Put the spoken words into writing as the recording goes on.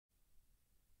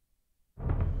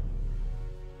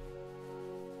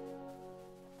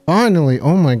Finally!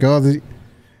 Oh my god,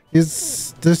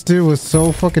 this dude was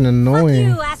so fucking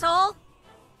annoying. Fuck you, asshole!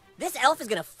 This elf is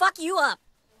gonna fuck you up.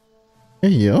 Hey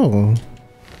yo.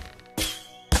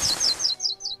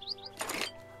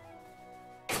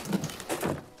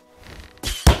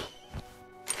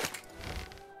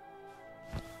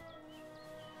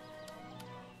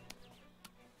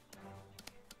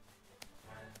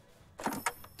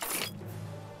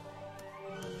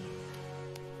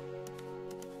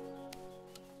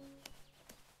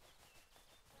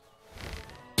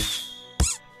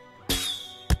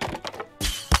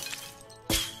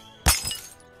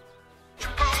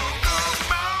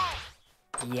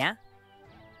 Yeah?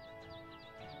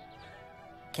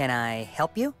 Can I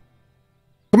help you?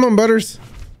 Come on, Butters.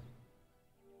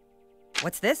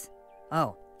 What's this?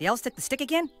 Oh, the elves took the stick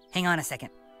again? Hang on a second.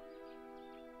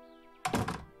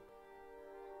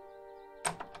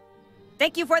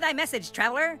 Thank you for thy message,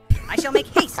 traveler. I shall make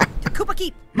haste to Koopa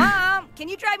Keep. Mom, can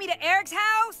you drive me to Eric's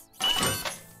house?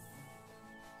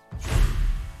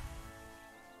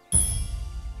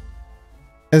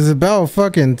 It's about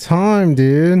fucking time,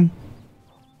 dude.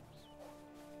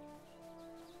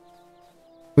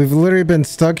 We've literally been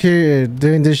stuck here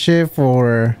doing this shit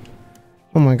for,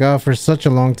 oh my god, for such a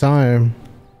long time.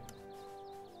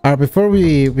 Alright, before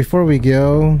we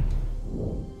go,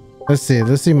 let's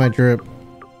see my drip.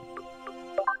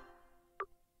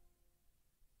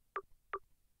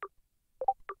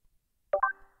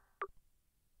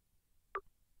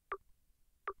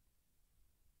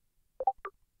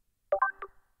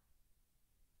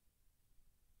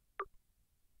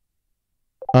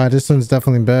 This one's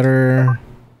definitely better.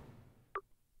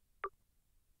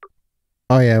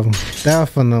 Oh yeah,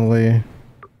 definitely.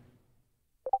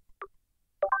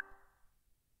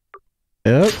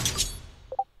 Yep.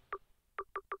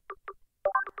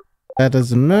 That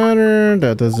doesn't matter.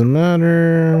 That doesn't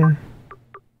matter.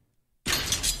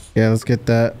 Yeah, let's get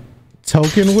that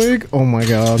token wig. Oh my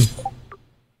god.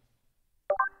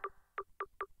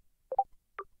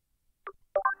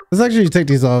 Let's actually take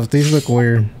these off. These look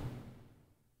weird.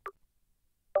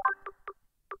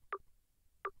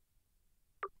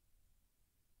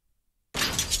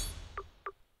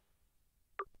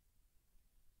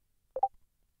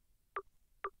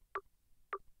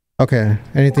 Okay,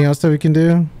 anything else that we can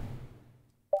do?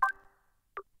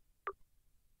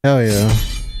 Hell yeah.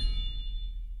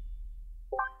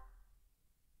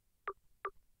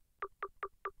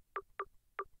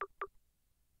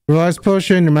 Realize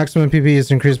potion, your maximum PP is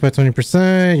increased by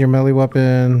 20%. Your melee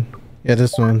weapon. Yeah,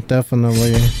 this one,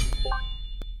 definitely.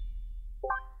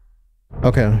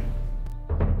 Okay.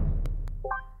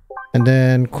 And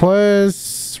then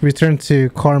quest, return to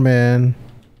Carmen.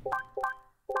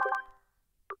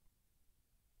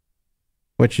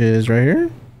 Which is right here?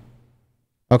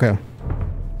 Okay.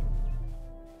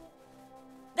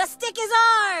 The stick is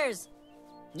ours!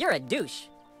 You're a douche.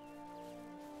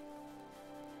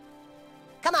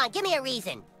 Come on, give me a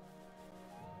reason.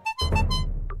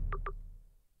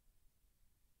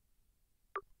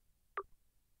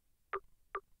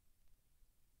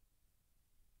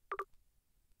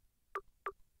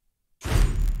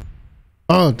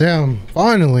 Oh, damn.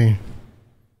 Finally.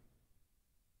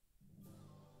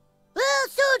 All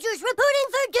soldiers reporting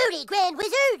for duty, Grand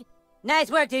Wizard.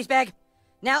 Nice work, douchebag.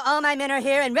 Now all my men are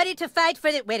here and ready to fight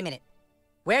for the— Wait a minute.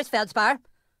 Where's Feldspar?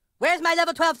 Where's my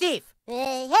level 12 thief?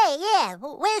 Hey, yeah,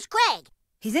 where's Craig?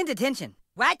 He's in detention.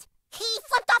 What? He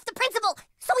flipped off the principal,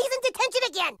 so he's in detention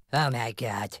again. Oh my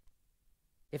god.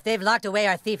 If they've locked away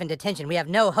our thief in detention, we have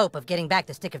no hope of getting back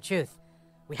the Stick of Truth.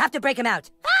 We have to break him out.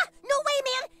 Ah, no way,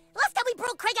 man. Last time we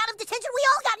broke Craig out of detention, we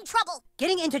all got in trouble.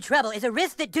 Getting into trouble is a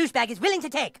risk that douchebag is willing to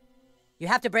take. You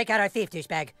have to break out our thief,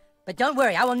 douchebag. But don't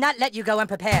worry, I will not let you go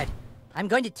unprepared. I'm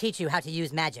going to teach you how to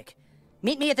use magic.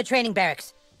 Meet me at the training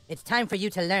barracks. It's time for you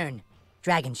to learn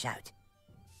Dragon Shout.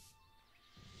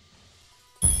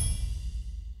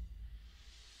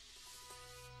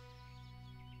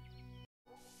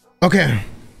 Okay.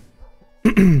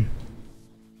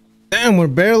 Damn, we're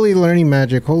barely learning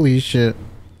magic. Holy shit.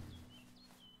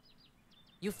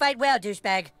 You fight well,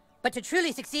 douchebag. But to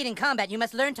truly succeed in combat, you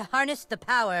must learn to harness the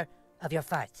power of your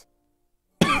farts.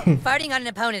 Farting on an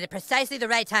opponent at precisely the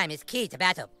right time is key to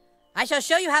battle. I shall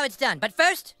show you how it's done, but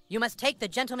first, you must take the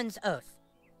gentleman's oath.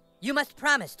 You must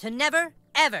promise to never,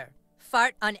 ever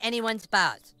fart on anyone's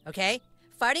balls, okay?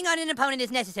 Farting on an opponent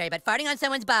is necessary, but farting on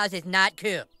someone's balls is not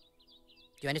cool.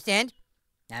 Do you understand?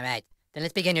 All right, then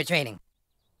let's begin your training.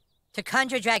 To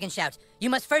conjure Dragon Shout, you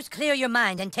must first clear your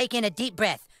mind and take in a deep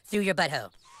breath through your butthole.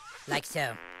 Like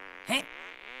so. Huh?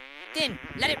 Then,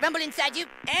 let it rumble inside you,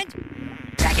 and...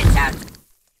 Dragon Shout.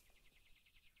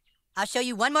 I'll show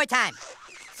you one more time.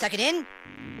 Suck it in.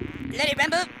 Let it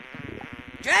rumble.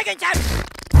 Dragon shout!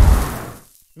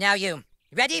 Now you.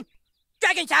 Ready?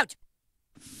 Dragon shout!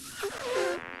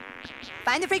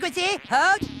 Find the frequency.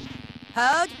 Hold.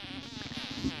 Hold.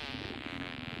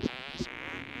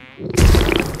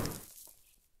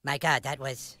 My God, that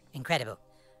was incredible.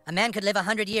 A man could live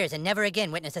 100 years and never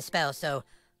again witness a spell so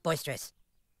boisterous.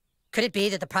 Could it be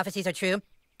that the prophecies are true?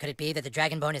 Could it be that the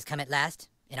Dragonborn has come at last,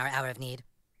 in our hour of need?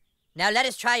 Now let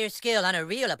us try your skill on a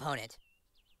real opponent.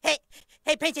 Hey,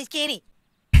 Princess Kenny.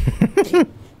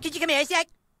 Could you come here a sec?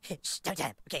 Shh, don't tell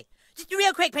him. Okay, just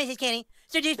real quick, Princess Kenny.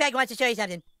 Sir Douchebag wants to show you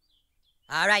something.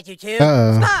 All right, you two.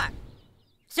 Spar!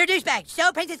 Sir Douchebag,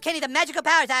 show Princess Kenny the magical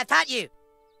powers I have taught you.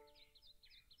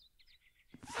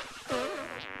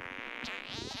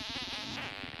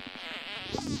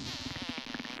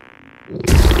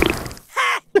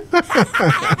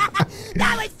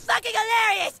 That was fucking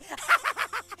hilarious!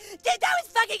 Dude, that was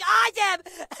fucking awesome!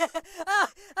 Oh,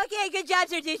 okay, good job,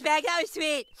 Sir Douchebag. That was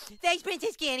sweet. Thanks,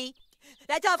 Princess Kenny.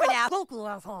 That's all for now.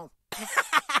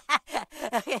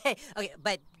 Okay,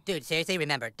 but dude, seriously,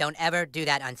 remember, don't ever do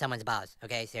that on someone's balls,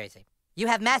 okay? Seriously. You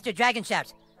have mastered Dragon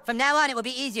Shouts. From now on, it will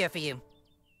be easier for you.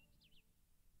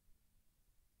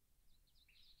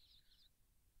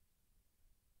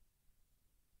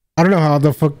 I don't know how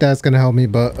the fuck that's gonna help me,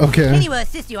 but okay. Kenny will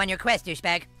assist you on your quest,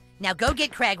 douchebag. Now go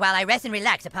get Craig while I rest and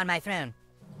relax upon my throne.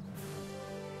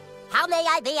 How may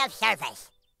I be of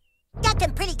service? Got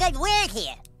some pretty good word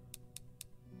here.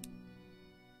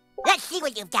 Let's see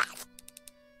what you've got.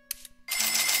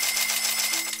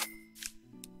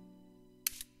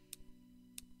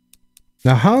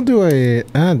 Now how do I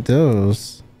add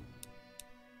those?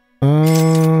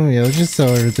 Yeah, let's just sell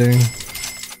everything.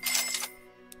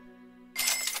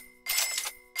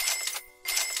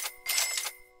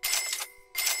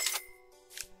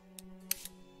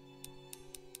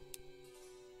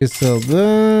 So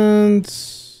then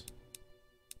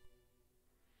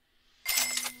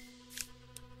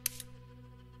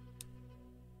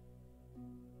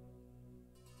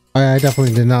I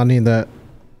definitely did not need that.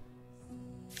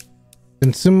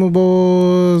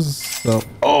 Consumables. So,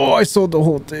 oh, I sold the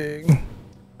whole thing.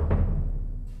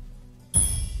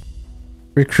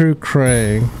 Recruit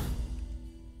Craig.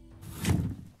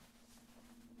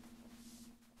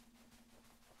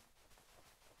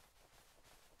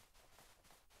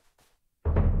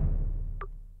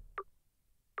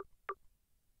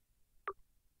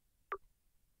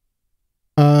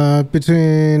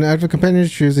 Between active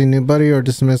companions, choose a new buddy or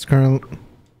dismiss current.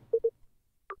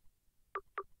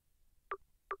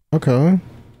 Okay.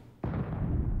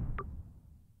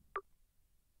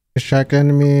 Distract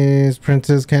enemies.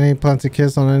 Princess Kenny plants a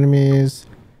kiss on enemies.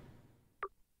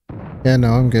 Yeah,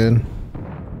 no, I'm good.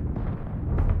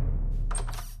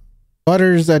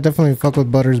 Butters, I definitely fuck with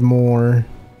Butters more.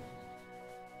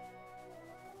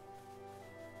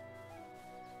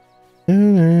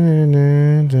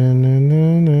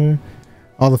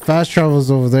 Oh, the fast travel's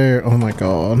over there. Oh my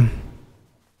god.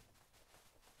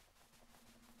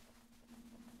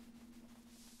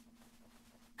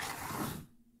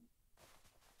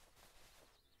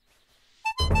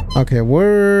 Okay,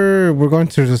 we're going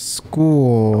to the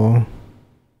school.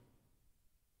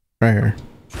 Right here.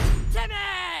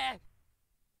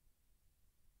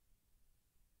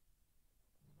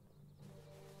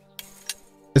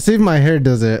 Let's see if my hair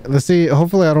does it. Let's see.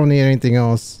 Hopefully I don't need anything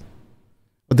else.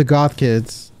 But the goth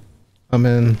kids. I'm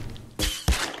in.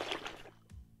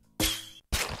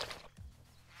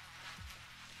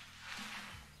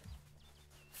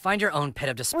 Find your own pit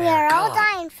of despair. We are all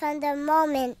dying from the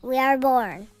moment we are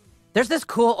born. There's this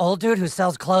cool old dude who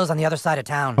sells clothes on the other side of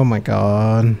town. Oh my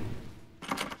god.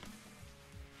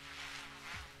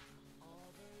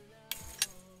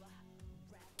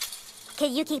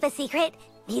 Can you keep a secret?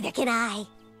 Neither can I.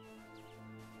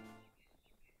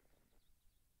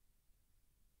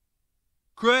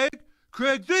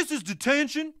 Craig, this is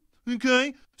detention,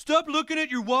 okay? Stop looking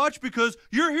at your watch because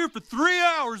you're here for 3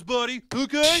 hours, buddy,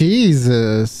 okay?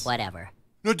 Jesus. Whatever.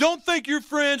 Now don't think your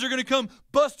friends are gonna come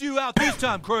bust you out this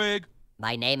time, Craig.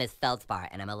 My name is Feldspar,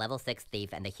 and I'm a level 6 thief,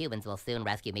 and the humans will soon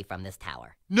rescue me from this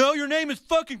tower. No, your name is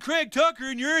fucking Craig Tucker,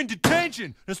 and you're in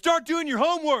detention. Now start doing your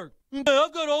homework. Okay,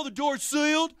 I've got all the doors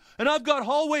sealed, and I've got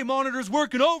hallway monitors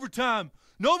working overtime.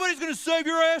 Nobody's gonna save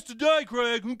your ass today,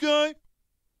 Craig, okay?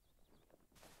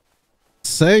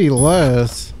 Say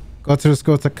less. Go to the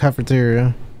school to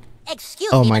cafeteria. Excuse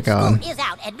oh me, my but god. School is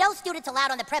out, and no students allowed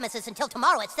on the premises until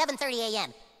tomorrow at 7:30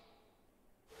 a.m.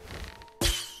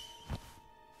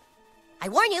 I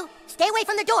warn you, stay away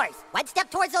from the doors. One step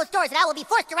towards those doors and I will be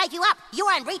forced to write you up. You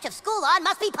are in breach of school law and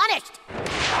must be punished.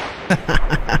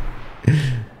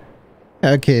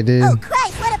 Okay, dude. Oh,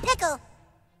 Christ, what a pickle!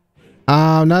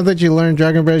 Now that you learned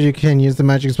Dragon Breath, you can use the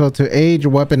magic spell to aid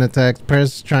your weapon attacks.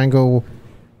 Press triangle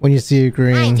when you see a I am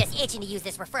green. just itching to use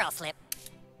this referral slip.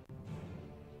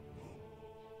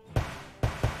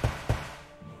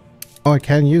 Oh, I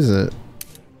can use it.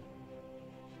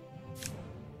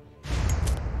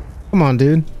 Come on,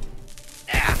 dude.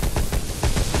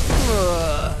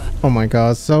 Oh my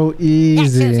god, so That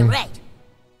serves easy. him right.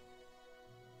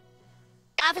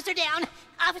 Officer down!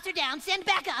 Officer down! Send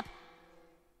back up!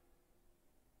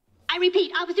 I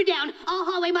repeat, officer down! All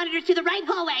hallway monitors to the right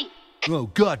hallway! Oh,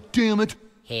 god damn it.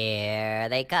 Here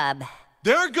they come.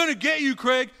 They're gonna get you,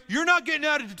 Craig. You're not getting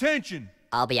out of detention.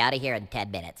 I'll be out of here in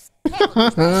 10 minutes.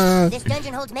 This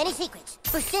dungeon holds many secrets.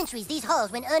 For centuries, these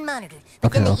halls went unmonitored.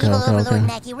 But then the evil overlord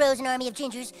Mackie rose an army of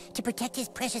gingers to protect his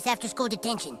precious after-school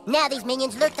detention. Now these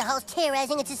minions lurk the halls,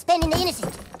 terrorizing and suspending the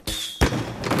innocent.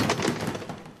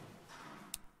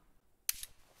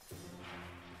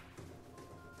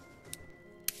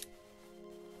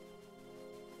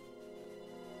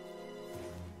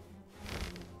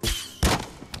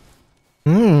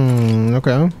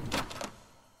 Okay.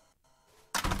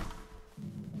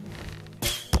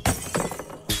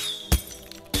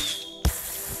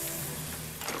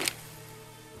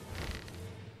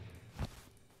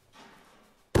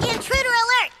 Intruder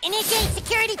alert! Initiate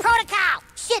security protocol!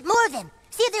 Shit, more of them!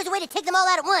 See if there's a way to take them all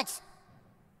out at once.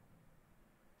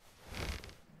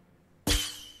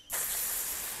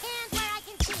 Hands where I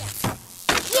can see them.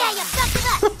 Yeah, you fucked them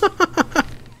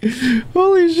up!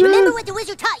 Holy shit. Remember what the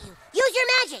wizard taught you. Use your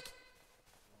magic!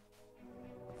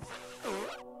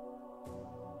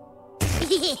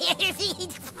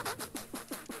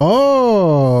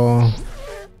 Oh.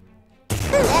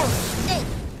 That was sick.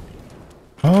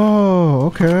 Oh,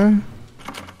 okay.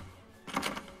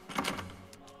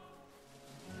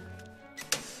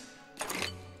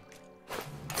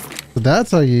 So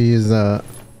that's how you use that.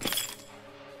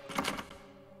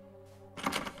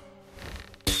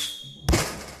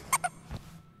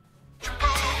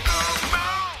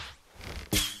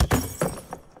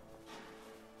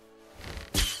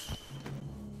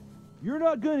 You're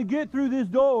not gonna get through this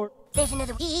door. There's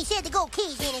another. He said the gold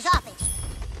key's in his office.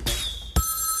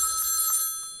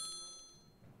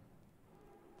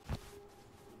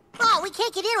 Oh, we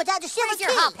can't get in without the silver key.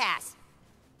 Where's your hall pass?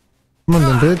 Come on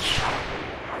then, bitch.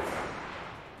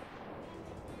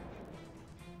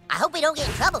 I hope we don't get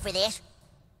in trouble for this.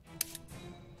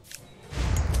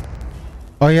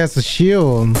 Oh, he has a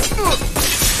shield.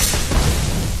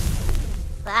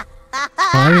 Oh,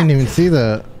 I didn't even see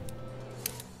that.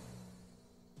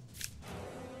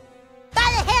 By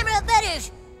the hammer of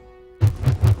butters!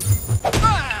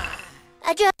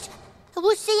 I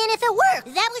was seeing if it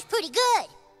worked. That was pretty good.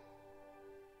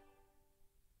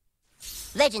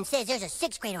 Legend says there's a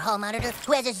 6th grader hall monitor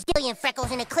who has a zillion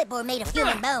freckles and a clipboard made of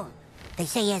human bone. They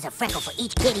say he has a freckle for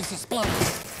each kid he suspended.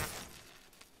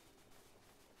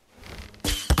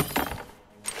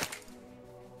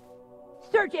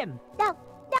 Search him! No.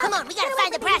 Come on, we gotta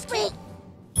find the brass key.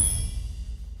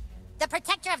 The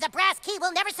protector of the brass key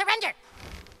will never surrender.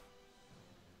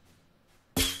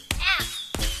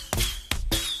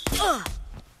 Ow.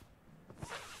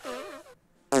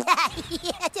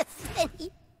 Yeah,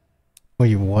 defend.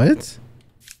 Wait, what?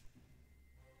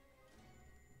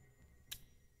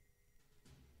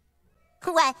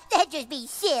 Why, that'd just be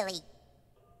silly.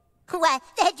 Why,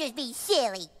 that'd just be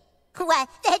silly. Why,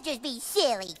 that'd just be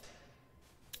silly.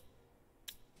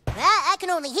 I can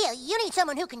only heal. You need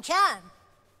someone who can charm.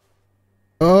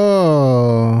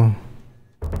 Oh.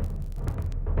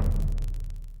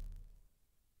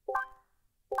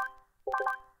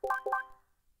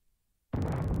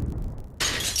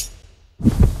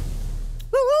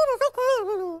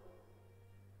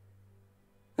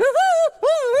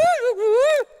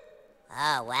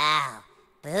 Oh, wow.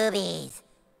 Boobies.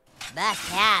 Must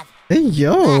have. Hey,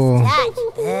 yo. Must touch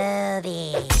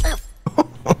boobies. Oh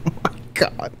my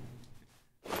god.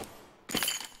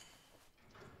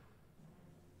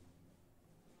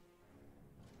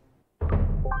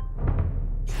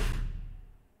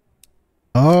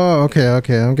 Oh,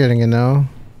 okay, I'm getting it now.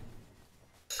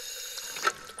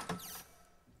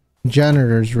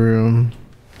 Janitor's room.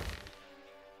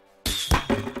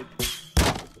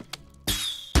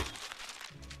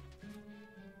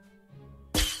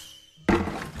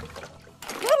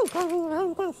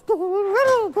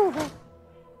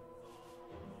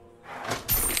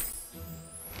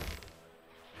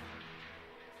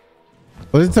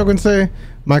 What did Token say?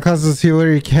 My class is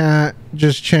healer, you can't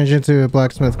just change into a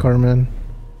blacksmith, Carmen.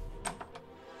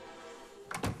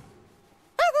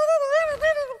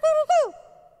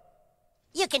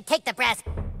 You can take the brass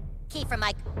Key from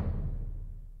my...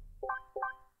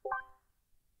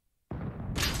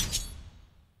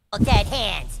 dead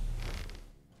hands.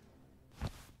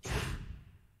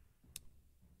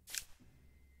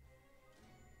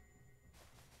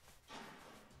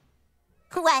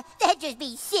 What? That'd just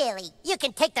be silly. You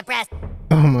can take the brass...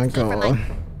 Oh my god.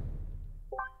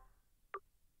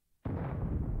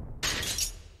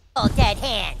 Dead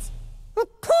hands.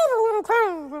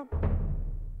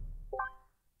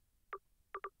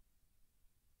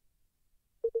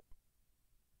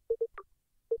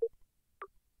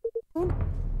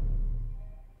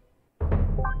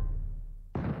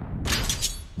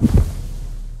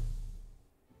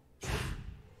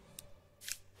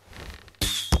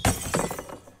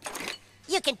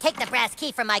 You can take the brass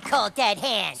key from my cold dead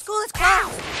hands. School is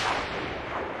closed.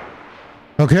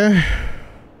 Okay.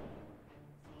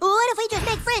 What if we just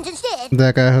make friends instead?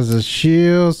 That guy has a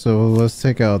shield, so let's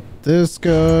take out this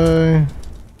guy.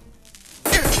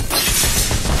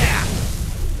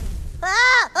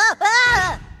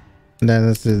 And then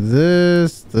let's do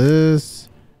this.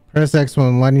 Press X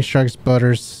when lightning strikes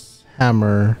Butter's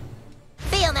hammer.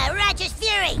 Feel my righteous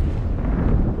fury.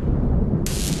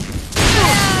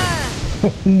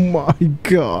 Oh my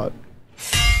god.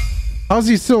 How's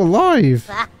he still alive?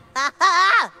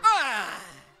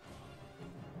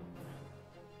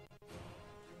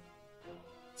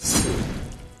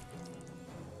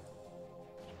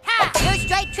 You're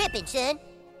straight tripping, son.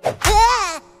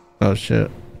 Oh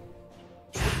shit.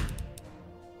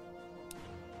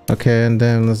 Okay, and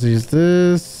then let's use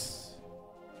this.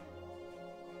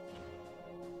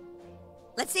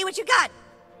 Let's see what you got.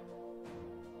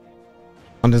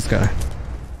 On this guy.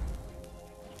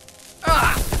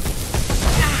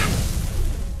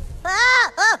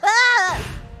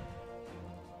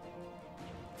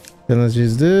 Then let's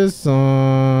use this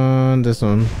on this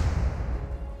one.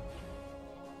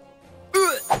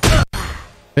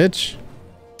 Bitch.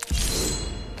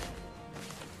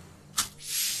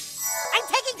 I'm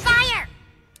taking fire.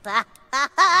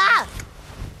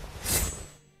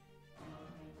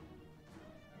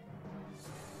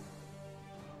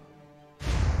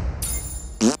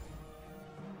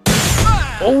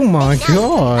 Oh my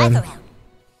god.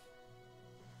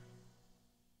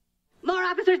 More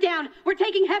officers down. We're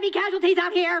taking heavy casualties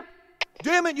out here.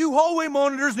 Damn it, you hallway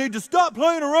monitors need to stop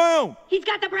playing around. He's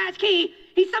got the brass key.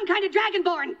 He's some kind of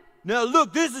dragonborn. Now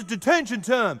look, this is detention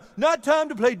time, not time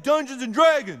to play Dungeons and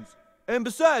Dragons. And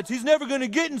besides, he's never gonna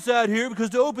get inside here because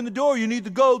to open the door you need the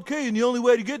gold key, and the only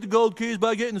way to get the gold key is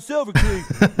by getting the silver key.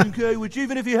 Okay, which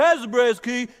even if he has the brass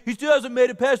key, he still hasn't made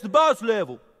it past the boss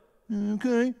level.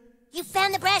 Okay. You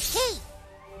found the brass key.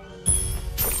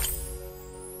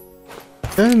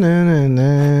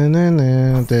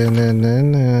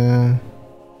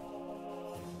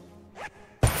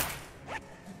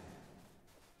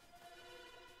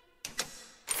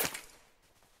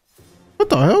 What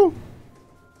the hell?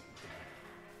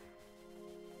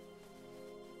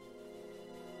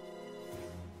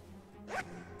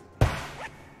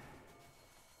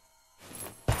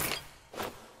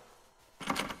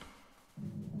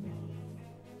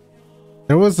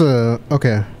 There was a...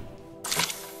 Okay.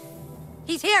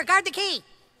 He's here. Guard the key.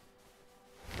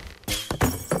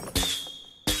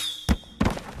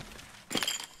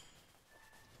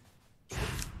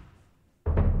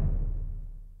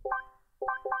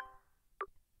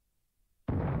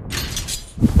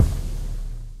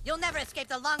 You'll never escape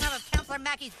the long arm of Counselor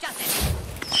Mackey's justice.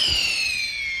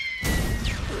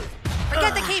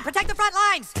 Forget the key. Protect the front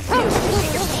lines.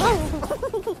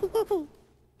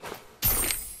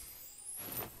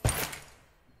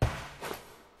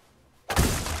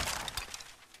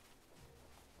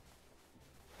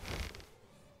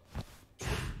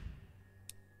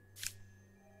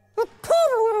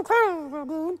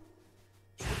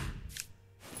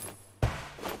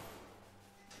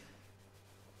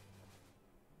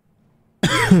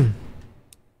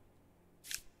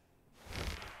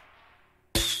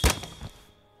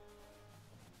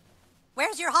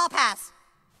 Where's your hall pass?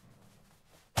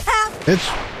 Help!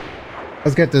 Bitch.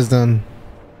 Let's get this done.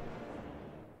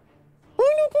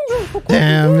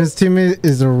 Damn, his teammate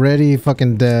is already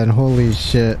fucking dead. Holy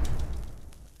shit.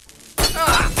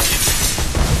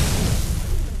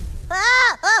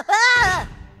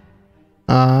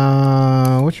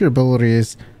 What's your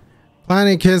abilities?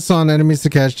 Planting kiss on enemies to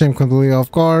catch them completely off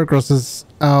guard. Grosses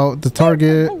out the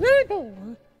target.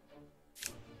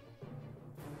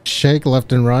 Shake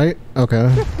left and right.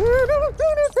 Okay.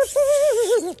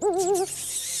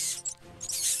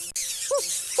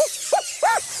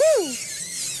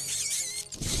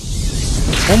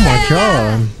 Oh my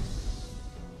god.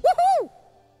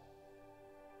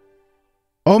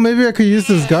 Oh, maybe I could use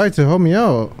this guy to help me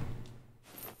out.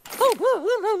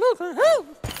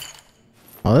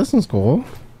 Oh, this one's cool.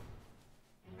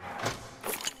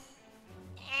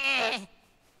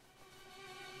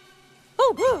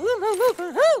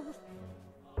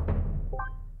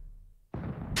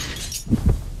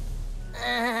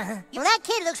 Well, that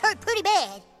kid looks hurt pretty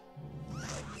bad.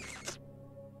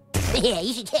 Yeah,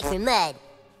 you should check for mud.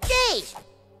 Jeez!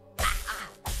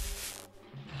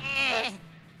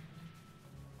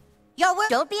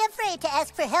 Don't be afraid to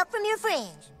ask for help from your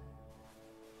friends.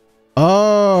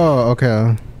 Oh,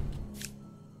 okay.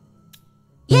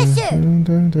 Yes, sir. Dun,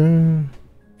 dun, dun.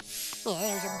 Yeah,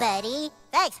 there's your buddy.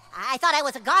 Thanks. I thought I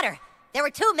was a goner. There were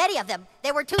too many of them.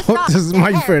 There were too What? strong. This is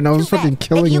my friend. I was Too bad. fucking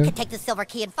killing Maybe you him. can take the silver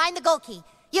key and find the gold key.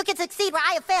 You can succeed where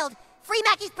I have failed. Free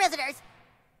Mackey's prisoners.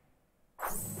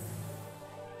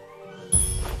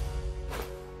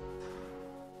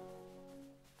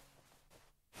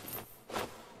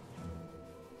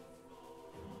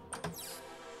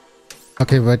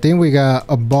 Okay, but I think we got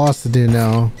a boss to do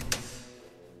now.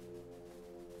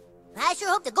 I sure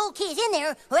hope the gold key is in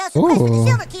there, or else the quest for the Ooh.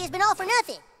 silver key has been all for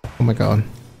nothing. Oh my god.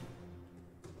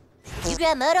 You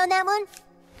grab mud on that one?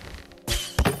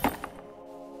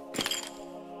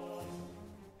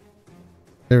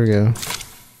 There we go.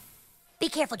 Be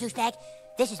careful, douchebag.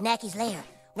 This is Mackey's lair.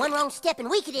 One wrong step and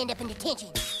we could end up in detention.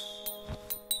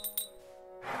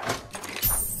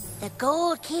 The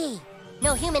gold key.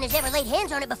 No human has ever laid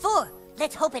hands on it before.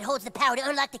 Let's hope it holds the power to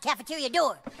unlock the cafeteria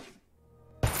door.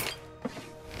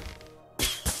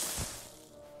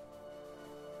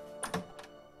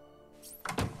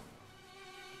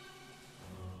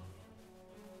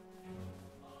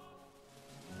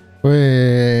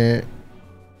 Wait.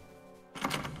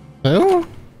 Oh?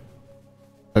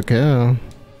 Okay.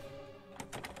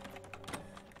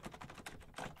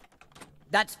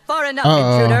 That's far enough,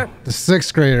 Uh-oh. intruder. The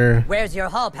 6th grader. Where's your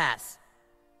hall pass?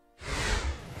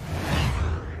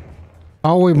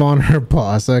 Hallway monitor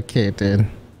boss. Okay, dude.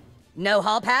 No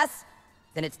hall pass?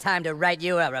 Then it's time to write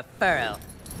you a referral.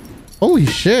 Holy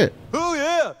shit. Oh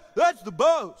yeah, that's the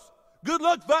boss. Good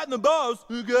luck fighting the boss,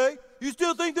 okay? You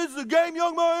still think this is a game,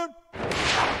 young man?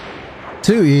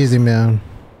 Too easy, man.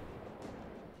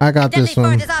 I got Deadly this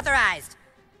one. fart is authorized.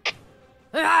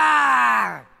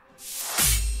 Rawr!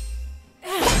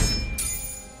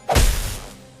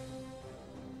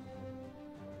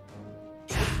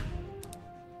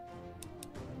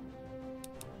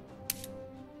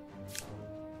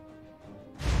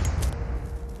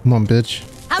 Come on, bitch.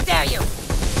 How dare you!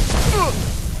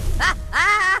 Ah,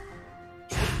 ah!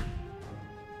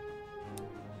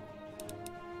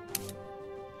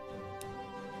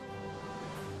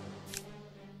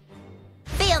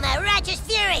 Feel my righteous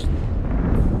fury!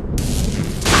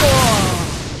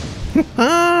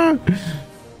 Ah!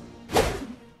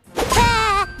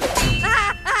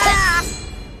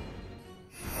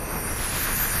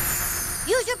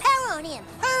 Use your power on him!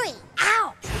 Hurry!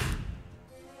 Ow!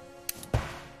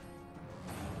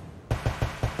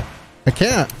 I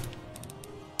can't.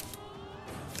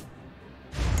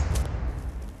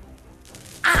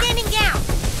 Standing down!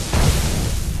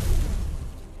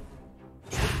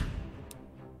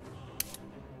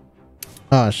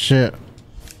 Oh, shit.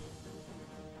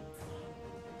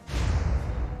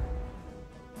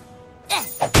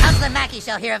 Uncle Mackie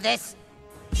shall hear of this.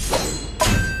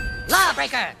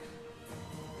 Lawbreaker!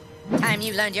 Time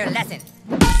you learned your lesson.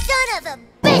 Son of a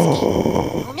biscuit!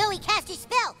 Oh no, he cast his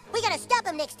spell! We gotta stop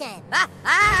him next time! Ah,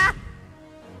 ah!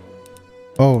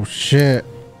 Oh, shit.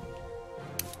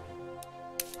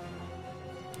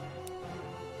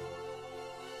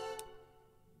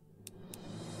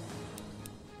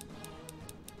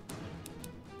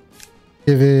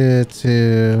 Give it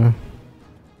to...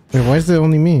 Wait, why is it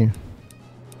only me?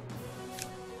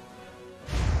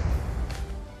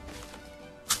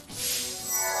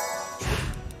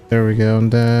 There we go, and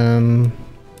then...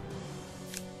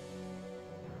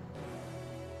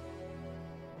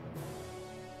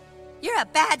 You're a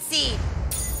bad seed.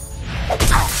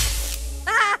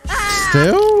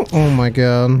 Still? Oh my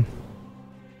god.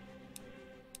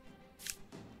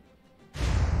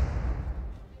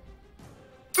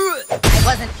 I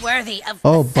wasn't worthy of.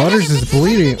 Oh, Butters is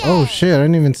bleeding. Oh shit, I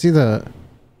didn't even see that.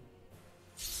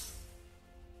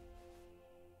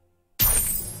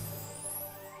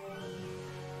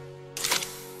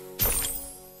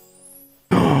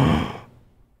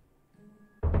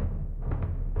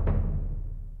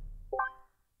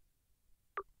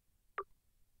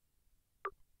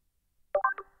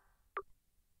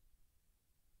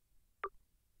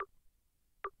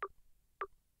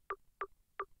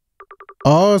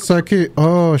 Oh, so I could...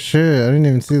 Oh shit, I didn't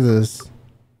even see this.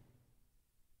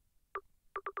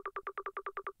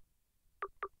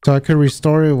 So I could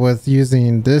restore it with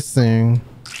using this thing.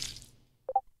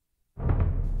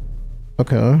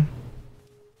 Okay.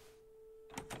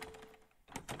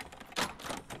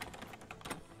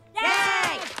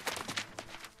 Yay!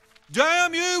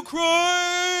 Damn you,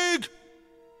 Craig!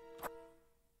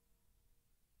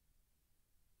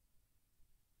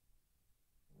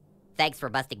 Thanks for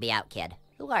busting me out, kid.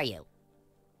 Who are you?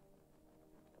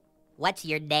 What's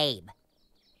your name?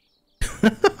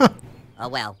 Oh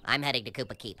well, I'm heading to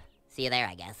Koopa Keep. See you there,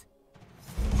 I guess.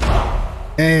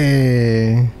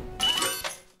 Hey.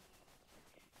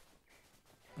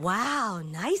 Wow,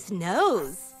 nice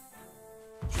nose.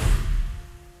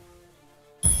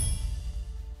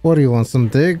 What do you want? Some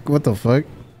dick? What the fuck?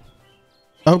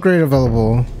 Upgrade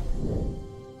available.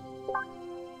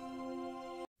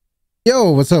 Yo,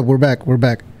 what's up? We're back. We're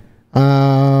back.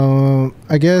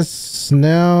 I guess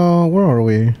now, where are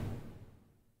we?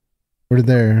 We're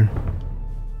there.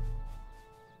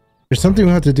 There's something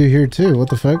we have to do here too. What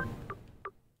the fuck?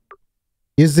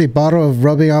 Use the bottle of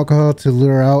rubbing alcohol to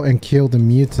lure out and kill the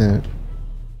mutant.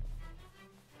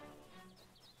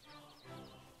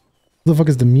 Who the fuck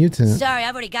is the mutant? Sorry,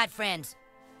 I've already got friends.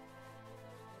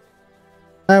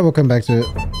 Alright, we'll come back to it.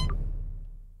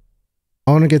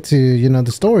 I want to get to, you know,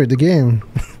 the story, the game.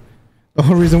 The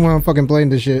whole reason why I'm fucking playing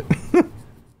this shit.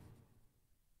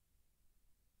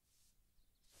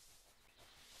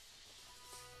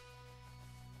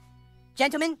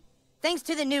 Gentlemen, thanks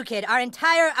to the new kid, our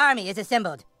entire army is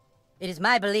assembled. It is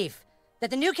my belief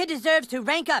that the new kid deserves to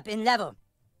rank up in level.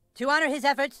 To honor his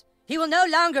efforts, he will no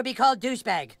longer be called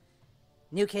Douchebag.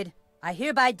 New kid, I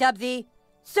hereby dub thee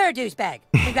Sir Douchebag.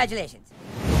 Congratulations.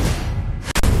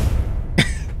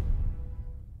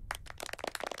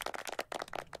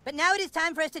 But now it is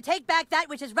time for us to take back that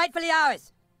which is rightfully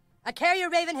ours. A carrier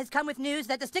raven has come with news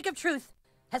that the Stick of Truth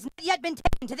has not yet been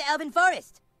taken to the Elven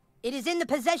Forest. It is in the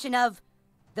possession of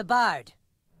the Bard.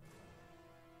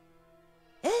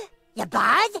 The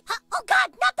Bard? Oh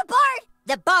god, not the Bard!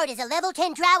 The Bard is a level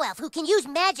 10 drow elf who can use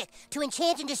magic to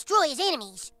enchant and destroy his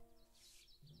enemies.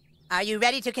 Are you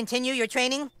ready to continue your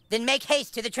training? Then make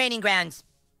haste to the training grounds.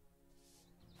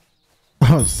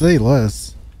 Oh, say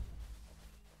less.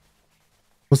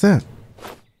 What's that?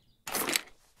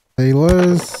 Say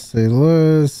less, say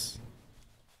less.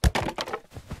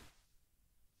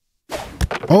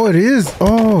 Oh, it is.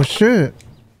 Oh, shit.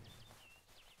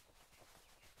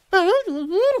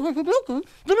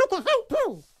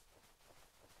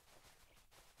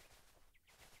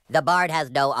 The bard has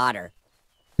no honor.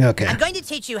 Okay. I'm going to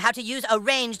teach you how to use a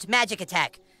ranged magic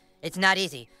attack. It's not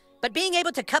easy, but being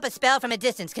able to cup a spell from a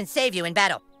distance can save you in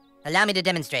battle. Allow me to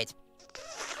demonstrate.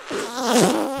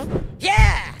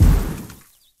 Yeah!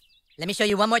 Let me show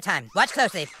you one more time. Watch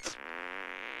closely.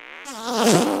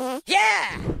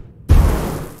 Yeah!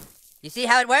 You see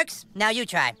how it works? Now you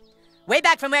try. Way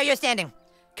back from where you're standing.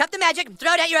 Cup the magic,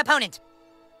 throw it at your opponent.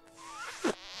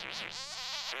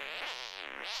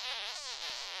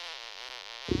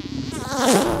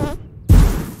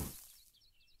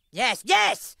 Yes,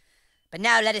 yes! But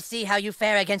now let us see how you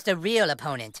fare against a real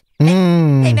opponent. Hey,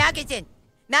 Malkinson!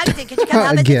 Malkinson, could you come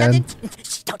help us with something?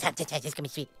 Shh, don't touch it, just give me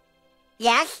sweet.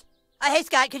 Yes? Hey,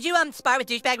 Scott, could you, spar with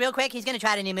Douchebag real quick? He's gonna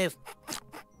try a new move.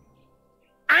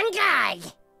 On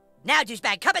guard! Now,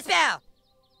 Douchebag, cup a spell!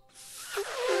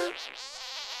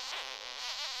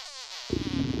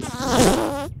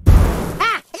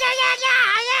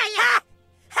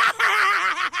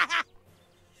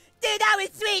 Dude, that was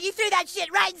sweet! You threw that shit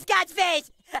right in Scott's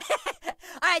face!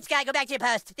 Alright, Scott, go back to your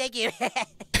post. Thank you.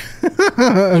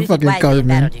 Use it wisely in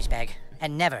battle, Douchebag,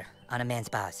 and never on a man's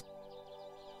boss.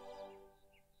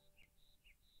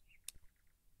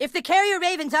 If the carrier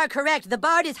ravens are correct, the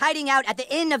bard is hiding out at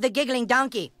the Inn of the Giggling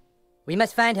Donkey. We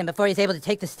must find him before he's able to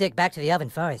take the stick back to the Elven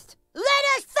Forest. Let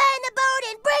us find the bard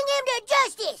and bring him to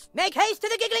justice! Make haste to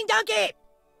the Giggling Donkey!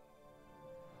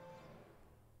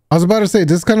 I was about to say,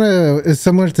 this kind of is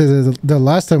similar to the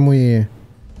last time we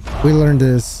learned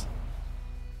this.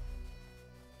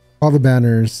 All the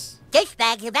banners.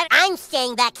 Douchebag, you better. I'm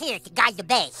staying back here to guard the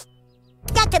base.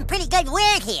 Got some pretty good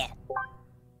word here.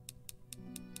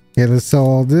 Okay, let's sell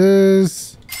all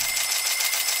this.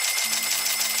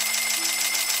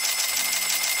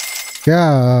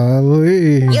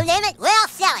 Golly. You name it, we'll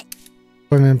sell it.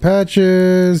 Equipment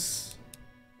patches.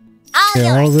 All Okay,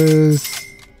 all yours. this.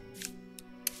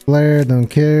 Flare, don't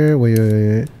care.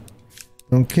 Wait.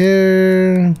 Don't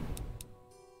care.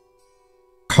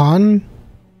 Con.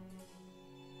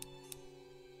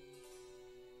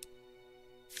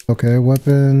 Okay,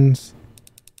 weapons.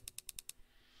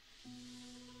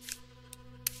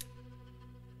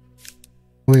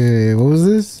 Wait, what was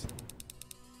this?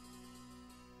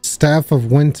 Staff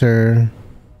of Winter.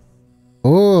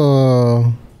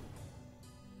 Oh,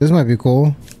 this might be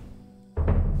cool.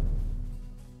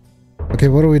 Okay,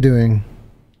 what are we doing?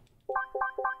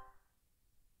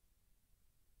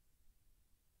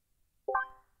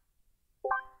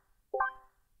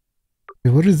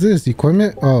 Wait, what is this?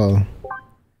 Equipment? Oh.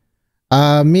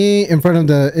 Me in front of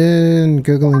the inn,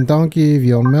 giggling donkey,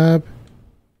 view on map.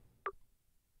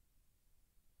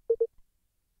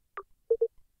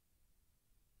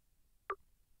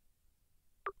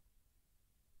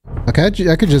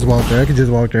 Okay, I could just walk there. I could just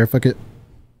walk there. Fuck it.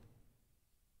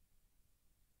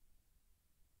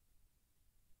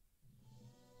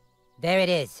 There it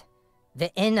is.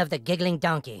 The Inn of the Giggling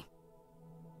Donkey.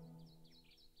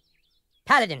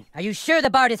 Paladin, are you sure the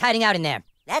bard is hiding out in there?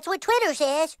 That's what Twitter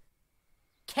says.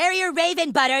 Carrier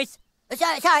Raven, Butters!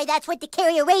 Sorry, that's what the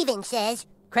Carrier Raven says.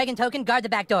 Craig and Token, guard the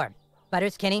back door.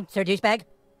 Butters, Kenny, Sir Douchebag,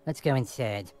 let's go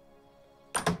inside.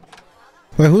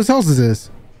 Wait, whose house is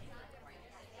this?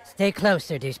 Stay close,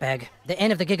 Sir Douchebag. The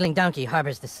Inn of the Giggling Donkey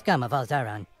harbors the scum of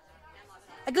Alzaron.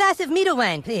 A glass of meadle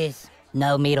wine, please.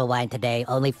 No meadle wine today,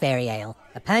 only fairy ale.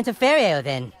 A pint of fairy ale,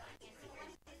 then.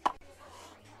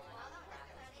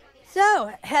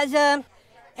 So, has,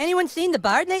 anyone seen the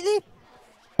bard lately?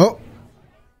 Oh.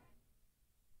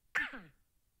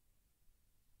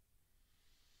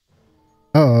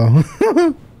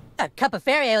 Uh-oh. A cup of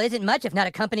fairy ale isn't much if not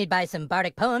accompanied by some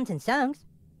bardic poems and songs.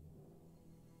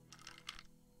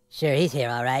 Sure, he's here,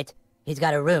 all right. He's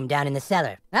got a room down in the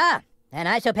cellar. Ah, and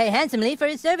I shall pay handsomely for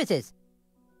his services.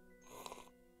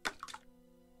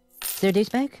 Sir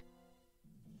Douchebag?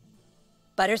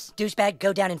 Butters, Douchebag,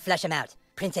 go down and flush him out.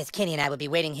 Princess Kenny and I will be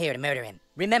waiting here to murder him.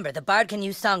 Remember, the bard can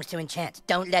use songs to enchant.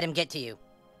 Don't let him get to you.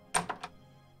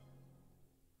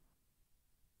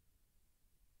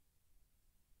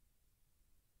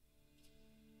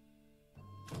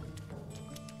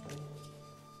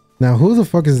 Now, who the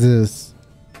fuck is this?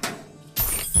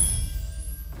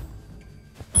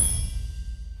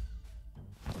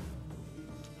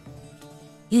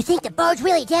 You think the bard's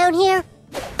really down here?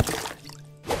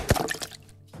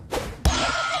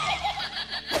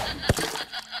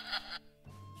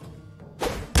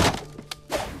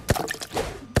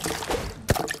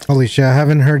 Holy shit, I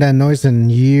haven't heard that noise in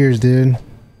years, dude.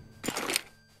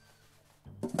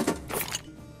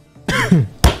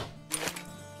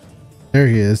 There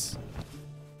he is.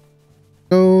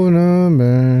 Go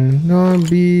number, not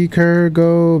be Kurt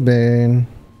Cobain.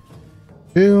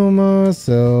 Feel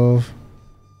myself.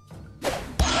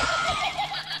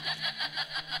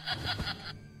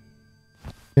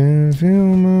 And feel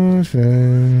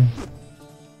myself.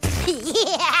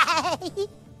 Yeah.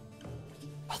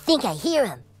 I think I hear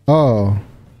him. Oh.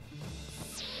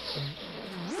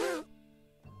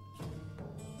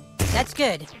 That's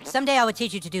good. Someday I will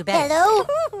teach you to do better. Hello?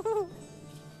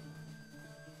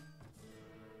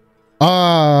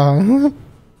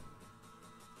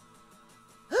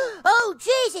 Oh,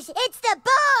 Jesus, it's the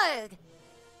bard!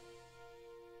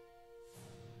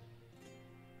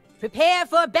 Prepare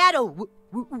for battle,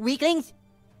 weaklings.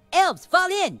 Elves, fall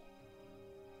in.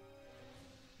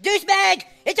 Douchebag,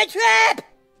 it's a trap!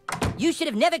 You should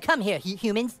have never come here,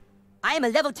 humans. I am a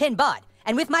level 10 bard,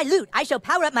 and with my loot, I shall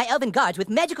power up my elven guards with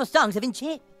magical songs of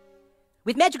enchant.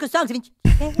 With magical songs of enchant.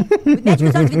 With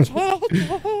magical songs of enchant.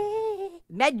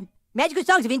 Magical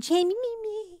songs of enchant.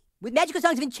 With magical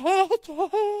songs of enchant.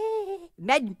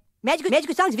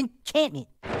 Magical songs of enchantment.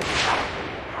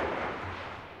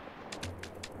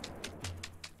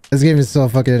 This game is so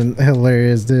fucking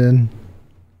hilarious, dude.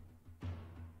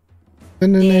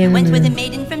 There once was a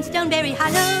maiden from Stoneberry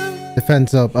Hollow.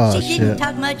 Defense up. Oh, she didn't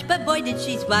talk much, but boy did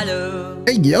she swallow.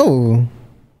 Hey, yo.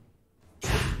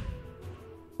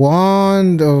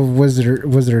 Wand of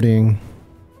wizarding.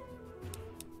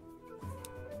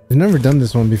 I've never done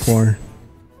this one before.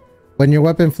 When your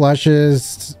weapon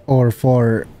flashes or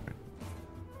for...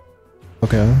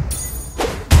 Okay.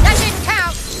 Doesn't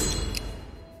count!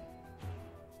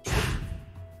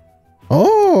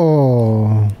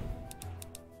 Oh.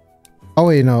 Oh,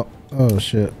 wait, no. Oh,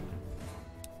 shit.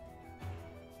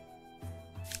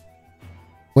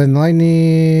 When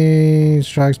lightning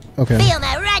strikes... Okay. Feel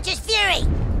my righteous fury!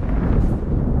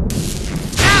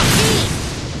 Ow,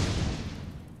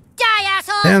 die,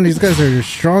 asshole! Damn, these guys are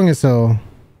strong as hell.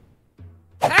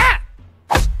 Ah!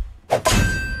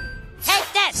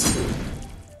 Take this!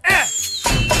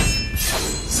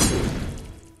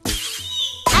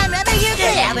 I remember you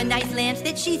There good. were nice lamps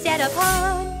that she sat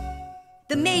upon.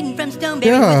 The maiden from Stoneberry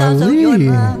Yeah, was also your Lee.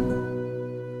 mom.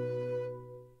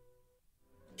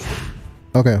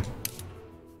 Okay.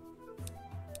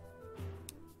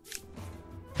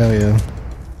 Hell yeah.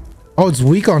 Oh, it's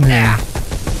weak on him.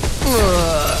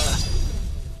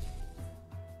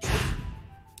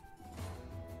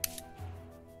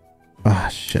 Ah,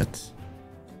 shit.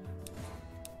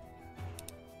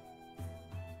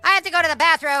 I have to go to the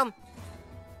bathroom.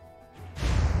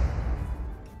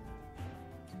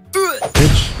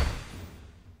 Bitch.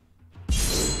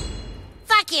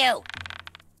 Fuck you.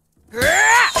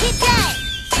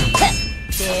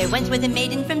 There once was a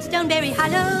maiden from Stoneberry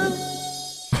Hollow.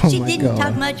 Oh She my didn't God.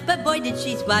 talk much, but boy did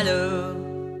she swallow.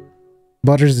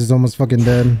 Butters is almost fucking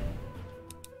dead.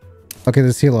 Okay,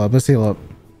 let's heal up. Let's heal up.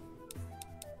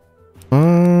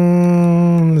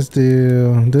 Let's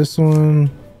do this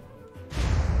one.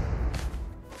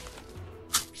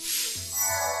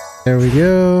 There we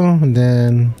go. And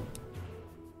then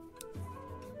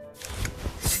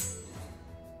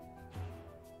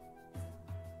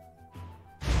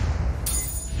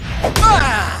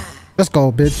let's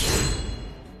go, bitch.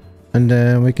 And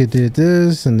then we could do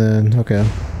this, and then okay.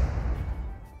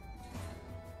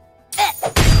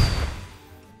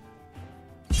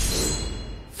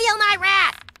 Feel my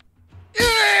wrath.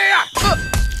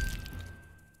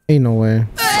 Ain't no way.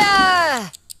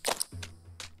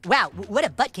 Wow, what a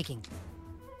butt kicking.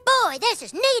 Boy, this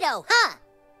is neato, huh?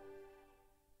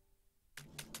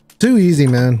 Too easy,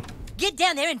 man. Get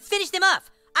down there and finish them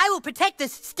off. I will protect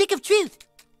this stick of truth.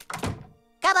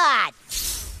 Come on.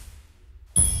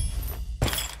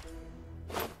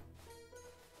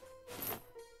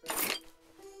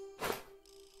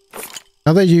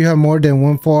 Now that you have more than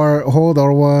one far, hold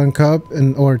R1 cup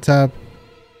and or tap.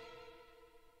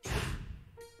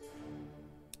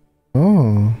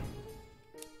 Oh.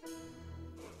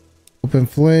 Open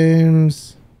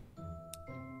flames.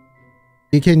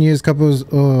 You can use couples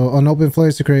on open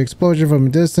flames to create explosion from a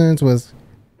distance with.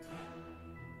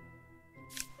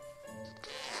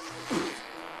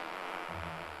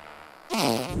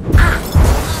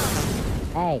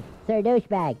 Hey, Sir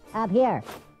Douchebag, up here.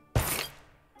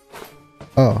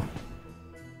 Oh.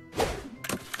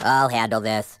 I'll handle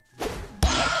this.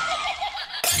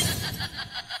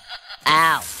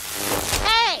 Ow.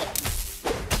 Hey!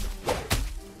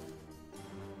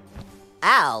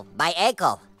 Ow, my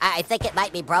ankle. I think it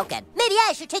might be broken. Maybe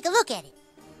I should take a look at it.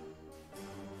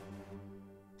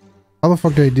 How the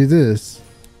fuck do I do this?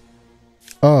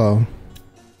 Oh.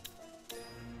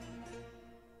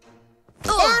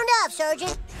 Sound up,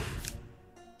 Sergeant.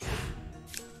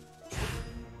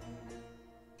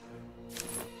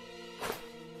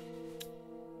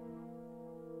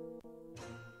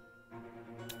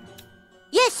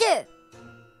 Yes, sir.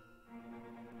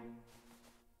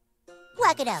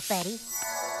 Walk it out, buddy.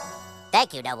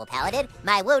 Thank you, Noble Paladin.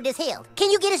 My wound is healed.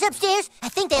 Can you get us upstairs? I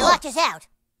think they locked us out.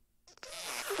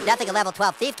 Nothing a level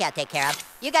 12 thief can't take care of.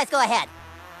 You guys go ahead.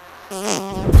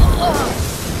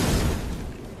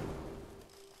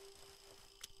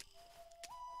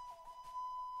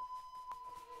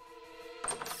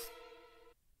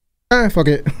 Ah, fuck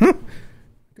it.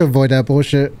 Avoid that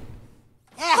bullshit. For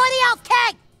the elf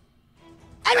keg!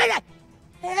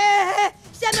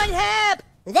 Someone help!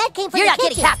 That came from You're the not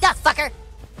kitchen. getting halved up, fucker!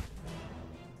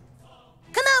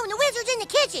 Come on, the wizard's in the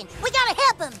kitchen. We gotta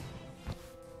help him.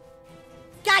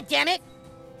 God damn it!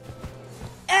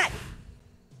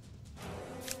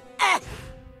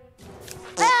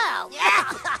 Oh!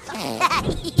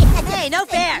 Hey, no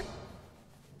fair!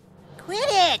 Quit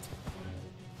it!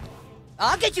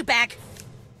 I'll get you back.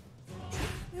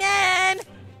 Man!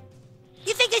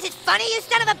 You think this is funny, you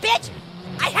son of a bitch?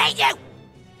 I hate you!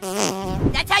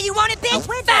 That's how you want it, bitch?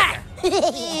 Fire!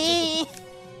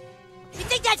 You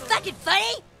think that's fucking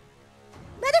funny?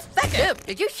 Motherfucker! Dude,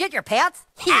 did you shit your pants?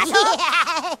 Asshole!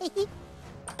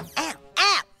 Ow,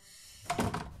 ow!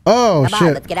 Oh Come on,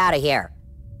 shit. let's get out of here.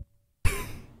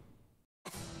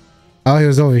 Oh, he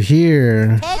was over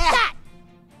here. Take that!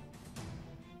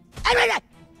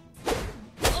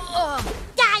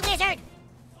 Die, wizard!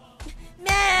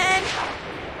 Man!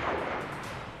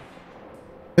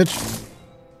 Bitch.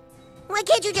 Why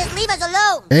can't you just leave us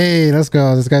alone? Hey, let's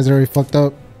go. This guy's already fucked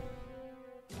up.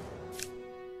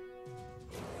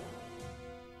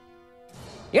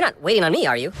 You're not waiting on me,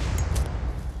 are you?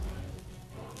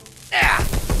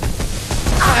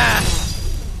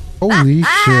 Holy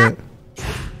shit.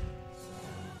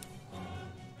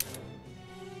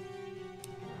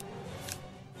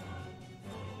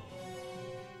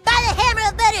 By the hammer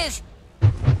of Butters!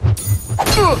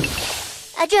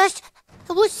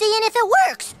 I was seeing if it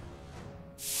works.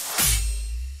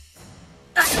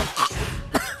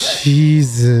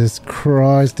 Jesus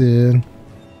Christ, dude.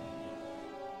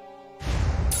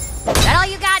 That all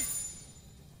you got?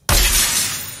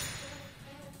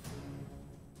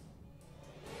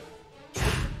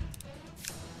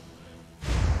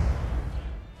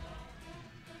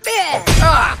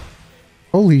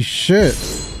 Holy shit.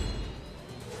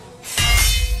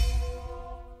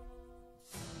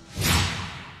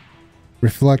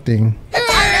 Reflecting.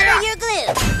 Under your glue.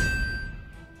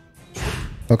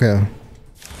 Okay.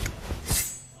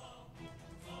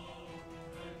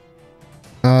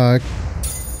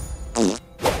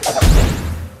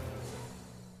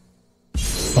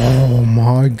 Oh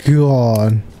my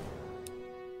god.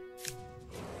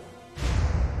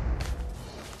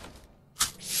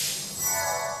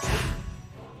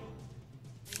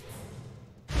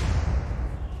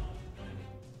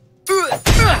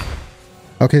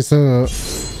 Okay, so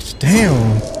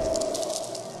damn.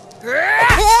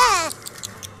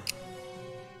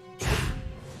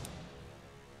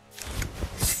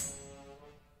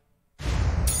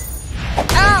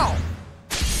 Ow!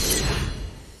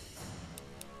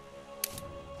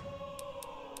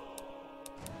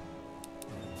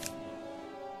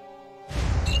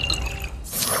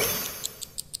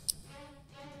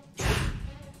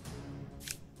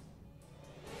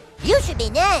 You should be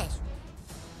nice.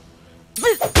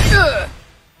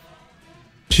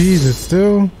 Jesus,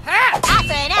 still. Eye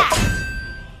for an eye.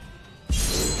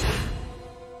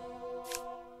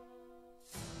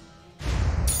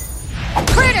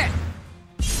 Critter!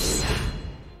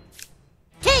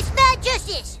 Taste my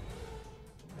justice!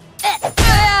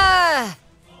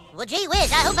 Well, gee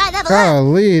whiz, I hope I level up.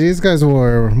 Golly, these guys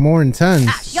were more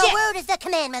intense. Your word is the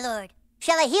command, my lord.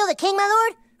 Shall I heal the king, my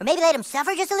lord? Or maybe let him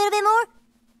suffer just a little bit more?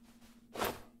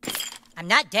 I'm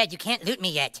not dead. You can't loot me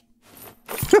yet.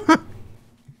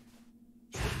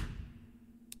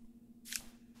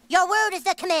 Your word is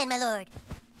the command, my lord.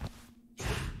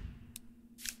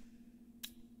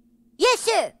 Yes,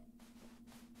 sir.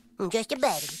 Just a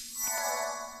buddy.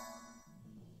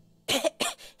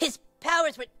 His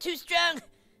powers were too strong.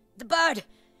 The bard,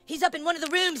 he's up in one of the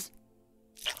rooms.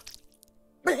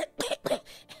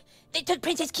 They took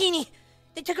Princess Keene.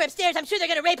 They took her upstairs. I'm sure they're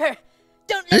gonna rape her.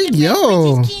 Don't let them rape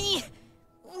Princess Keene.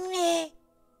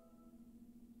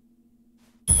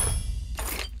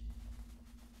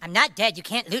 I'm not dead. You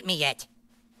can't loot me yet.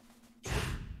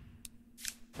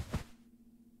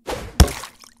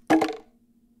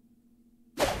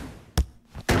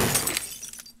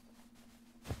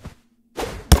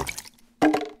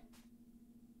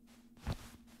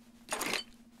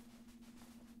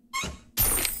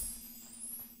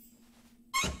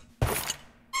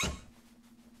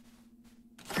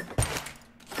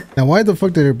 Now, why the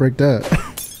fuck did it break that?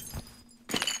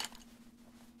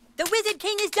 The Wizard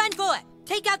King is done for.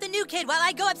 Take out the new kid while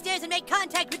I go upstairs and make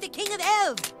contact with the King of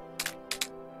Elves.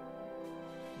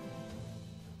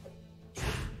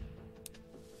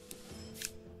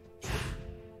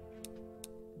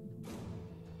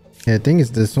 Yeah, I think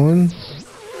it's this one.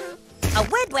 A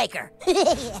wind waker.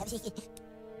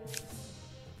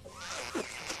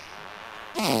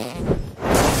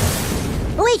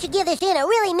 We should give this inn a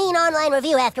really mean online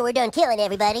review after we're done killing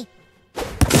everybody.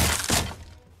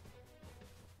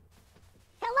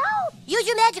 Hello? Use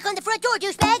your magic on the front door,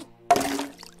 douchebag.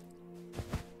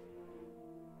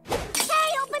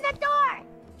 Hey, open the door!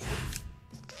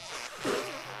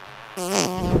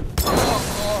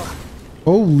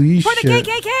 Holy For shit. the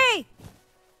KKK!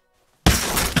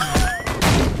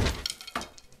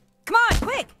 Come on,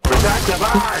 quick!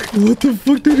 What the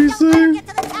fuck did he say? Get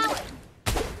to the tower!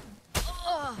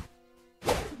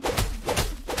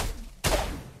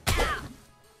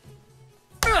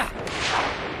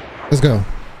 Let's go.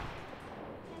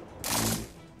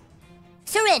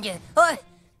 Surrender, or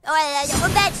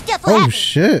bad stuff will Oh happen.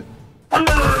 shit.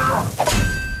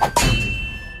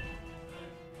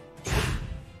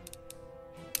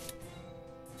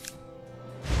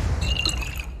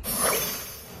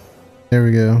 There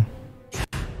we go.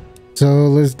 So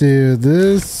let's do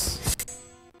this.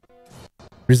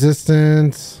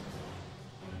 Resistance.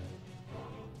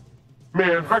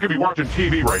 Man, I could be watching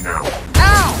TV right now.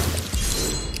 Ow!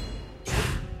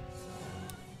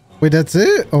 Wait, that's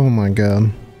it? Oh my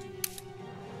god.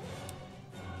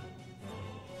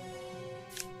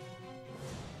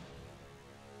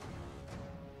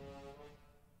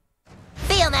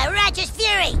 Feel my righteous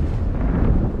fury!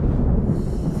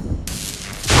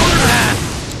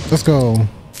 Let's go.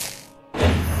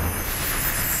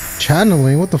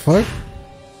 Channeling, what the fuck?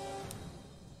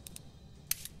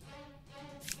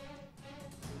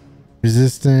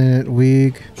 Resistant,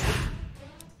 weak.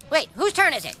 Wait, whose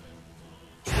turn is it?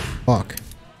 Fuck.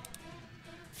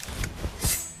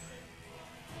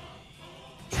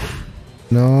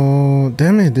 No,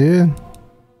 damn it, dude.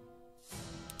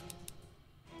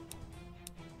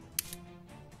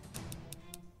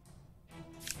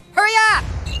 Hurry up!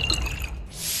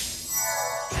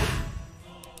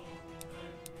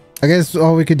 I guess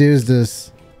all we could do is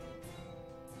this.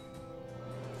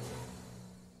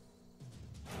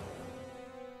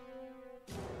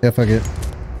 Yeah, fuck it.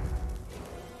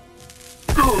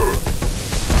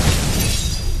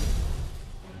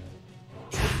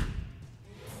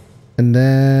 And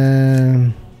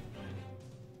then...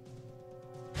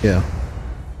 yeah.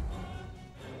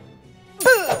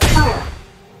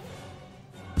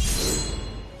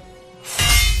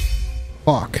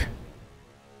 Fuck.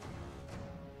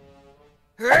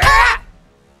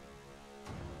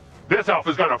 This elf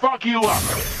is gonna fuck you up.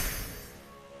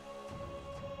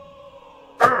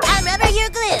 I rubber your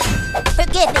glue.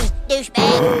 Forgive me,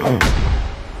 douchebag.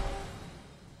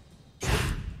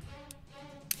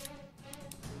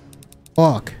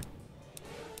 Fuck.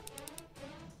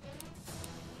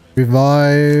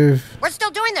 Revive. We're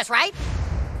still doing this, right?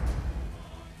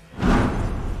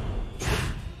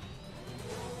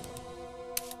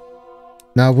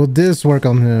 Now will this work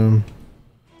on him?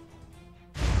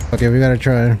 Okay, we gotta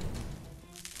try.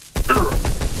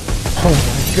 Oh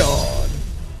my god.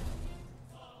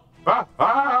 Ah,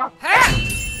 ah.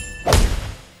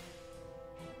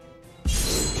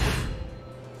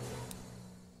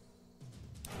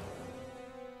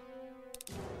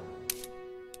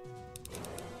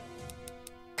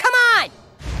 Come on!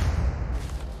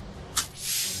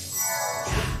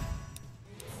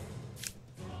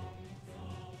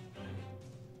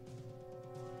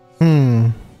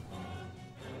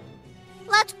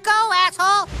 Let's go,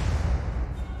 asshole!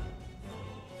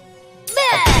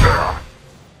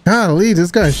 Golly,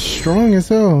 this guy's strong as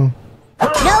hell.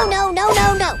 No, no, no,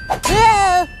 no, no!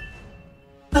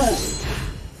 Whoa.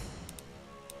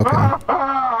 Okay.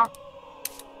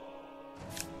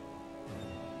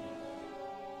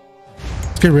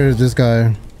 Let's get rid of this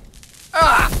guy.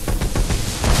 Ah,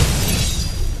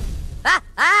 ah.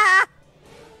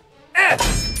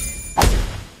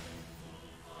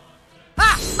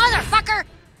 Ah, motherfucker!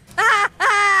 Ah,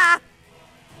 ah.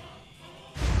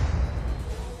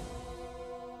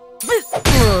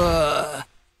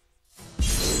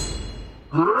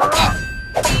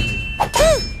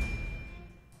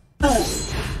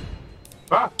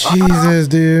 Jesus,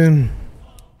 dude.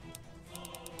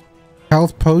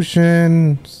 Health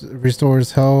potion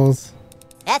restores health.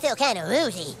 That feel kind of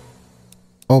woozy.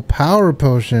 Oh, power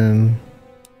potion.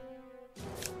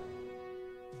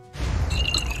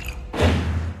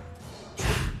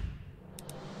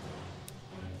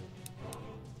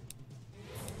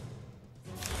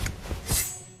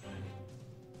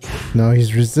 No,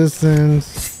 he's resistant.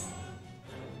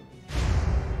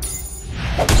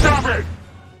 Stop it!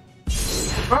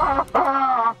 Ah,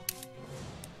 ah.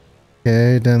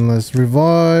 Okay, then let's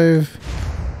revive.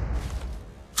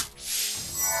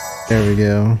 There we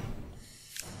go.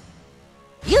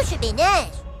 You should be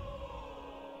nice.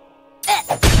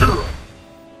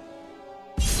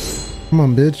 Come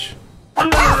on, bitch.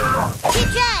 Keep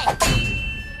trying.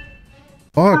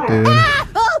 Fuck, dude. Ah!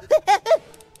 Oh.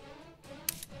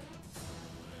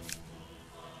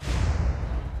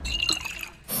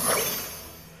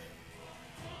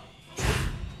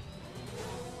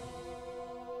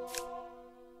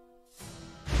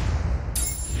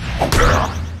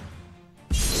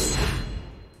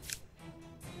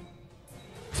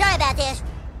 Sorry about this.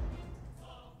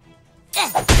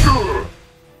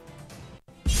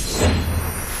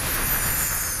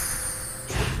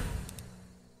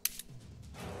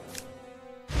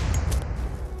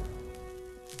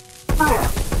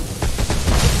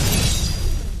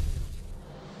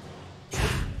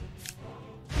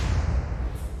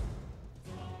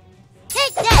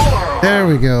 Take that! There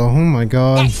we go. Oh my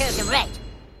god. That serves him right.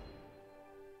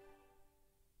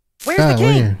 Where's the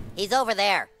king? Golly. He's over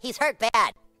there. He's hurt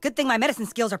bad. Good thing my medicine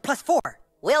skills are +4.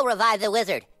 We'll revive the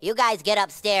wizard. You guys get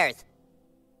upstairs.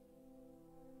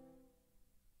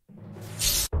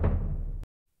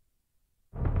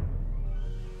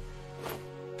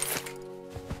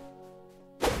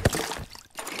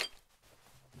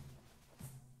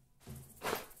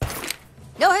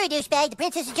 No hurry, douchebag. The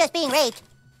princess is just being raped.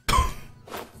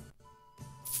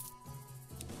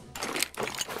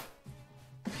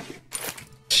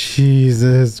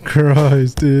 Jesus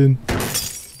Christ, dude.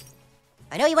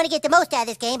 I know you want to get the most out of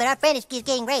this game, but our friend is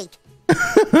getting raped. We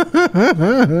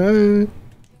gotta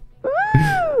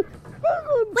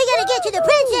get to the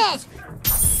princess!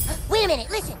 Wait a minute,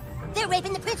 listen. They're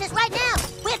raping the princess right now.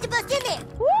 We have to bust in there.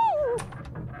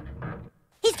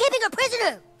 He's keeping her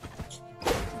prisoner.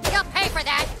 You'll pay for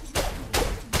that.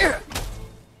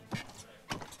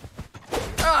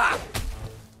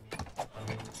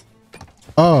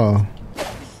 Oh.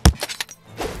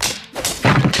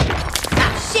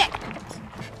 Ah, shit!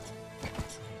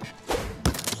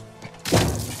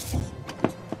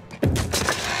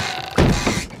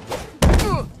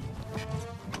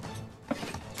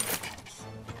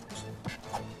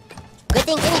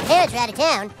 parents are out of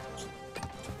town.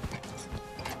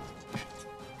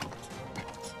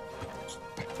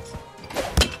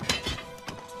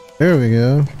 There we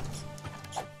go.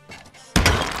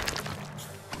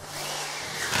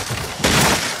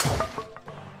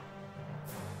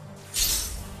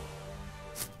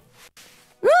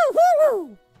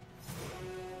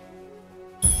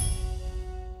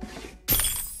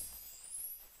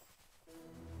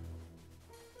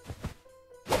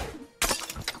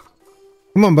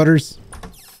 Come on, Butters.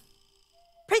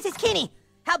 Princess Kenny,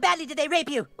 how badly did they rape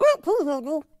you?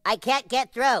 I can't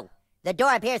get through. The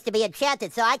door appears to be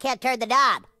enchanted, so I can't turn the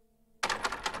knob.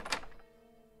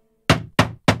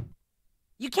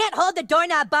 You can't hold the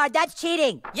doorknob, Bard. That's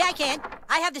cheating. Yeah, I can.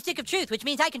 I have the stick of truth, which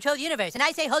means I control the universe, and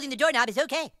I say holding the doorknob is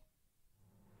okay.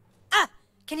 Ah,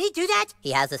 can he do that?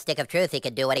 He has a stick of truth. He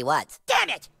can do what he wants. Damn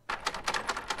it!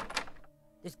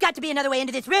 There's got to be another way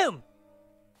into this room.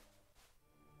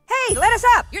 Hey, let us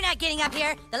up! You're not getting up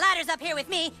here. The ladder's up here with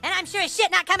me, and I'm sure as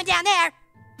shit not coming down there.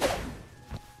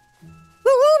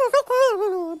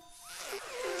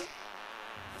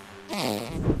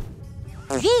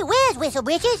 Gee whiz, Whistle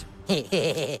Britches.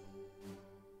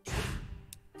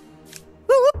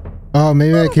 Oh,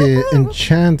 maybe I could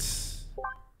enchant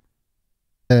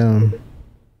them.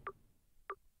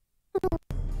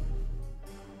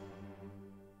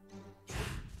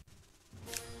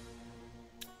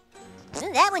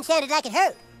 That one sounded like it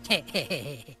hurt.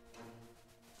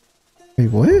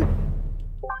 Wait, what?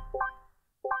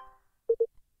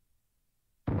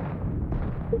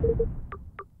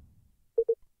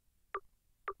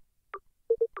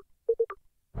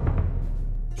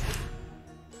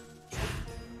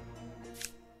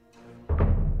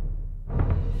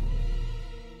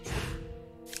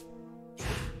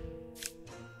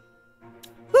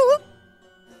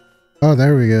 Oh,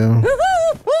 there we go.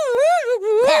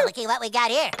 Well, looky what we got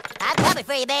here. I'm coming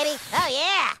for you, baby. Oh,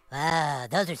 yeah. Wow,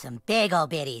 those are some big old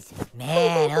bitties.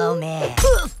 Man, oh man.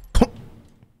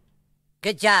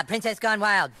 Good job, Princess Gone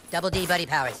Wild. Double D buddy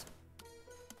powers.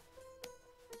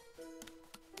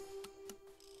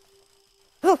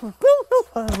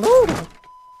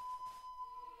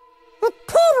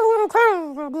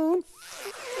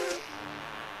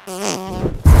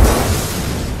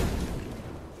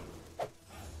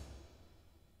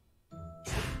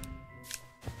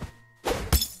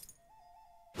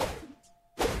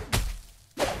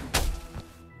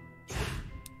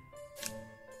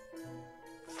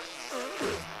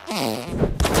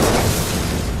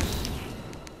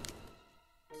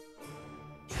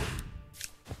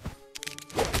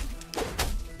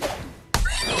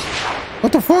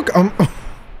 What the fuck? I'm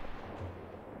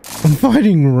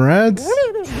fighting rats.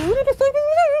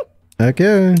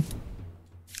 Okay.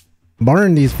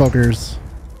 Burn these fuckers.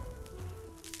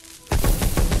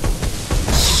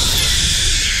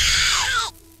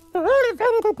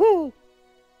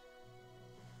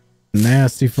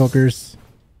 Nasty fuckers.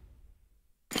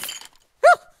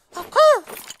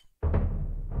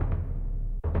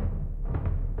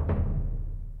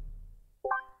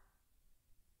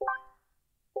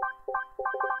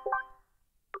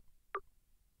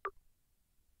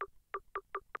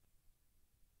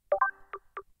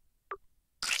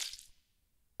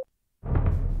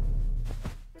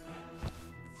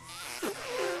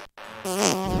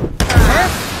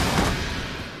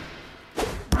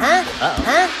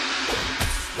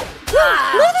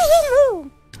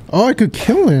 Oh, I could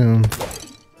kill him.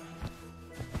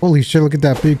 Holy shit, look at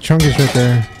that big chungus right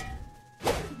there.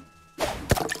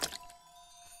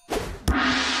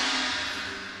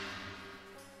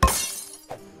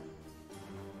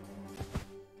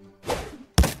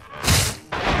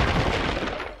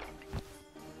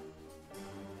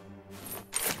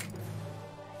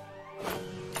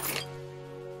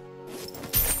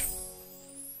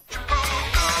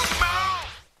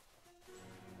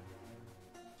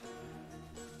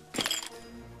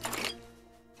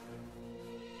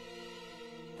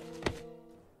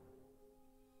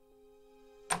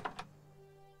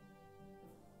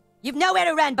 You've nowhere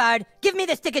to run, Bard. Give me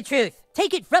the stick of truth.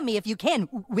 Take it from me if you can,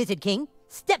 Wizard King.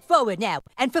 Step forward now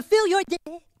and fulfill your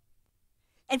Oh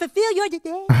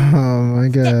my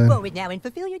god. Step forward now and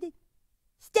fulfill your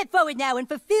Step forward now and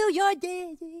fulfill your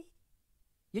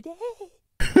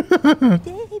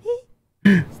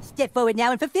Step forward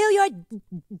now and fulfill your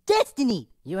destiny.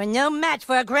 You are no match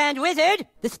for a grand wizard.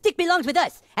 The stick belongs with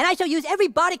us, and I shall use every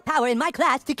bardic power in my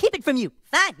class to keep it from you.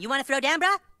 Fine. You want to throw down,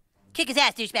 brah? Kick his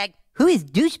ass, douchebag. Who is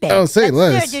douchebag? Oh, say That's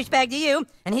less. Sir douchebag to you,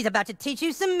 and he's about to teach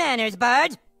you some manners,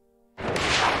 Bard.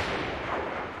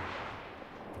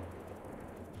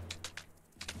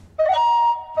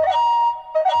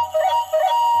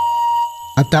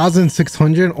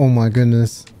 1,600? Oh my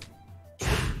goodness.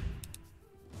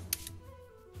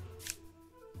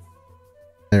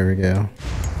 There we go.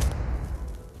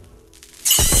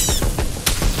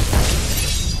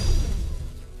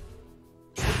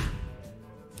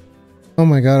 Oh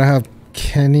my god, I have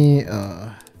Kenny.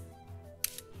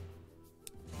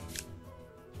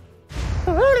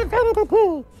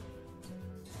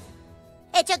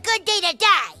 It's a good day to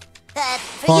die.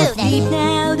 For you, that is.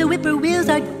 Now the whippoorwills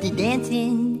are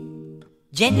dancing.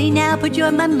 Gently now put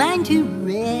your mind to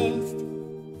rest.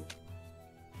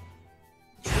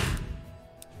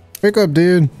 Wake up,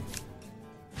 dude.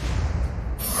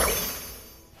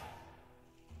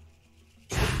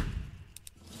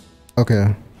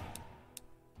 Okay.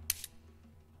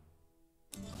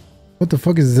 What the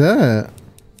fuck is that?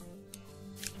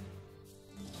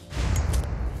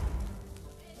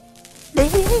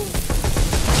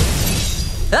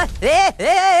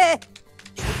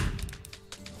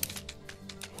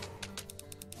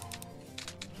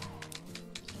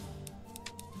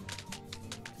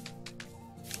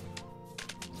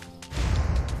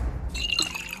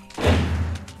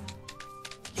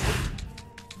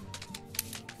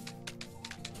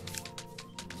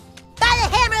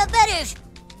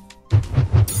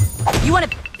 You want a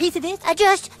piece of this? I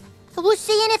was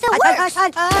seeing if it works.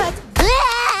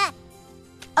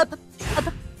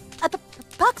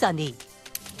 Pox on these.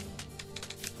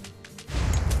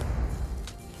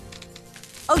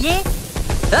 Oh yeah?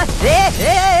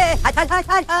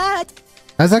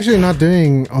 That's actually not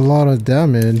doing a lot of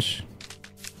damage.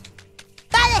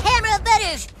 By the hammer of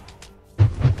butters.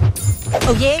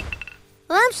 Oh yeah?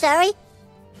 Oh, I'm sorry.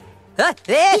 He's gonna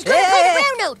play the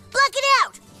ground note. Block it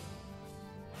out.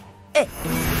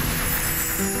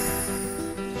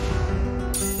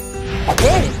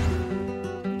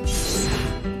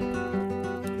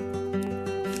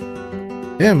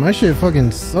 Yeah, my shit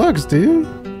fucking sucks, dude.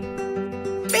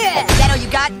 That all you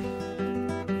got?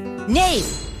 Nay.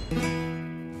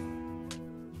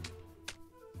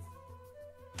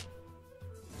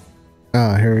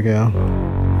 Ah, here we go.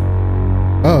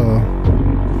 Oh.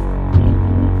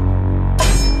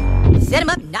 Set him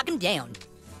up, knock him down.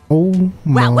 Oh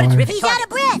my. Wow, what a terrific He's target. out of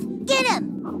breath. Get him.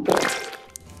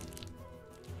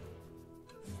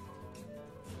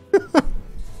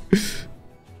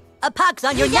 A pox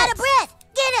on your He's nuts. out of breath.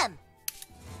 Get him.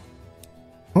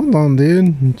 Hold on,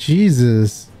 dude.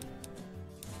 Jesus.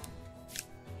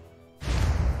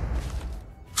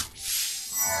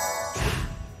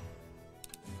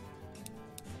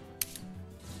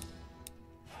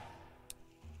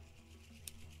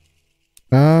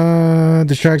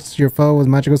 Distracts your foe with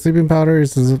magical sleeping powder.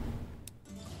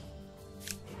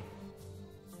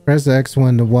 Press X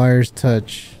when the wires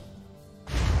touch.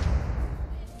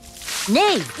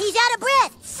 Nay. He's out of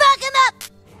breath. Fuck him up.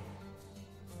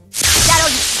 That all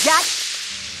you got?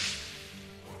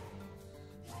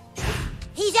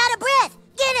 He's out of breath.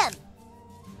 Get him.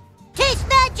 Taste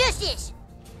mad justice.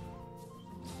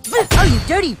 Oh, you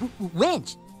dirty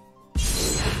wench.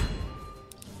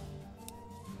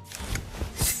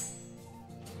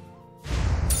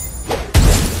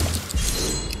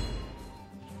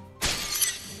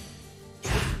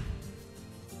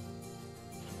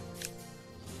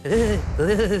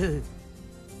 Oh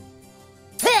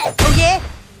yeah?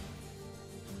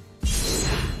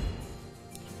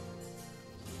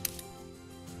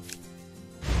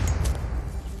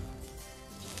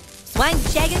 Swine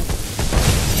shagger?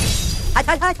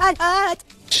 Hot.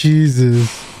 Jesus.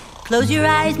 Close your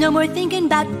eyes, no more thinking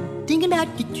about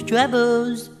your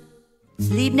troubles.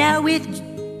 Sleep now with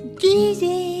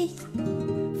Jesus,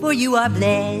 for you are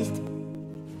blessed.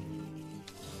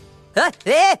 Hot.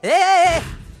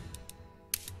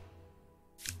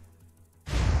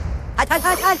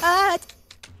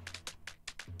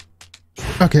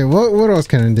 Okay, what else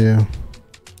can I do?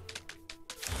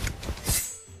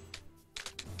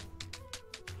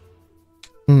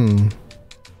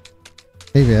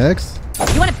 Maybe X?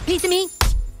 You want a piece of me?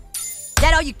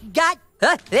 That all you got?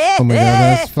 Oh my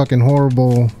god, that's fucking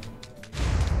horrible.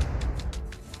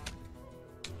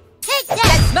 Take that.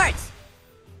 That's smarts.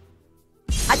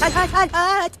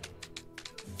 Hot.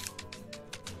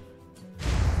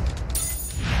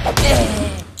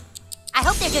 I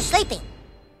hope they're just sleeping.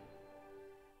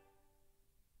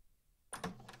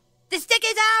 The stick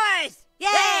is ours!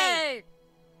 Yay!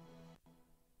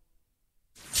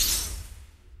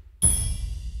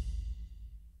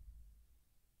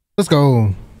 Let's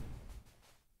go.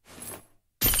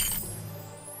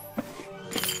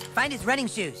 Find his running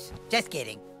shoes. Just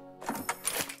kidding.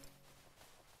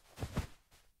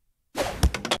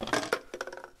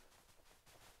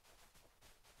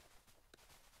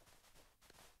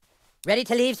 Ready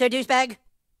to leave, Sir Douchebag?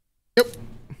 Yep.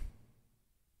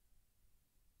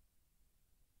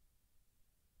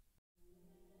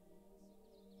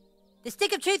 The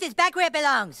stick of truth is back where it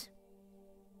belongs.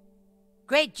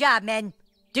 Great job, men.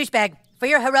 Douchebag, for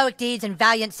your heroic deeds and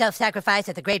valiant self-sacrifice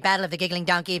at the Great Battle of the Giggling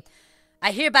Donkey,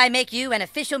 I hereby make you an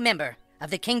official member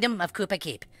of the Kingdom of Koopa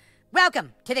Keep.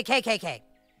 Welcome to the KKK.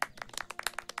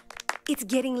 It's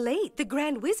getting late. The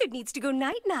Grand Wizard needs to go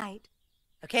night-night.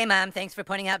 Okay, Mom, thanks for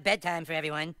pointing out bedtime for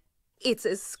everyone. It's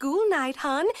a school night,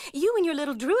 hon. You and your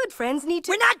little druid friends need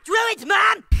to— We're not druids,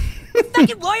 Mom! We're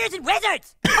fucking warriors and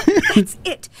wizards! Oh, that's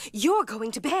it. You're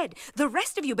going to bed. The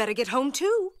rest of you better get home,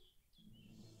 too.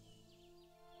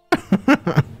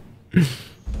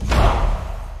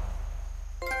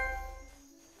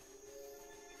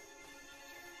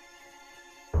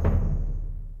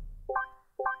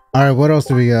 Alright, what else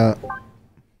do we got?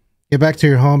 Get back to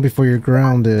your home before you're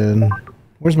grounded.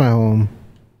 Where's my home?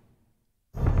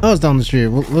 Oh, it's down the street.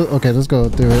 Okay, let's go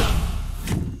through it.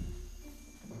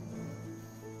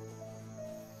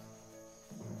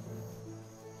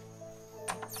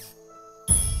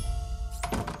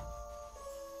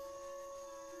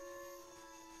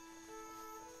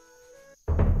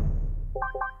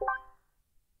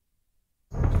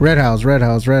 Red house, red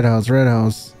house, red house, red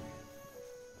house.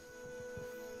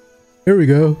 Here we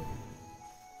go.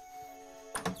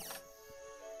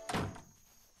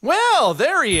 Well,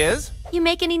 there he is. You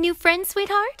make any new friends,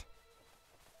 sweetheart?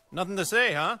 Nothing to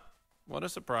say, huh? What a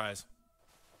surprise.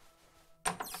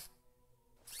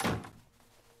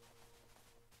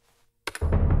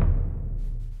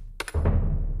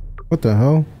 What the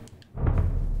hell?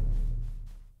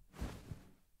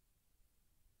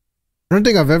 I don't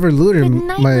think I've ever looted Good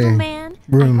night, my little man.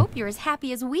 room. I hope you're as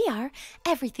happy as we are.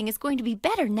 Everything is going to be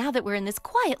better now that we're in this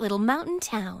quiet little mountain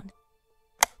town.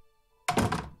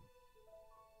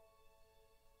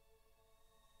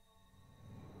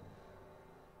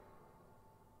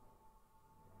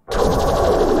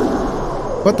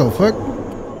 What the fuck?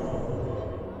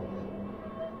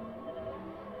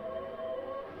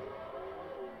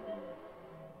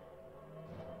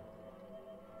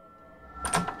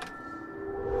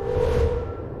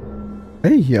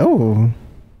 Hey, yo.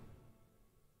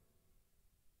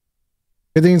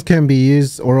 Good things can be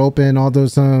used or open, although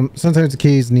sometimes the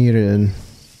key is needed.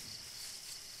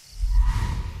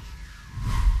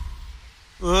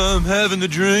 I'm having the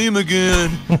dream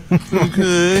again.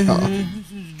 Okay.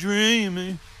 This is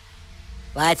dreamy.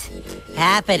 What's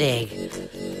happening?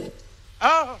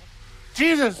 Oh,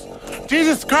 Jesus!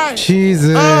 Jesus Christ!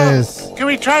 Jesus! Oh, can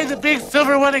we try the big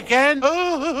silver one again?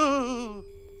 Oh.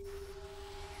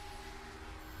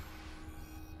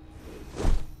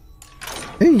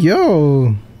 Hey,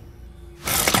 yo.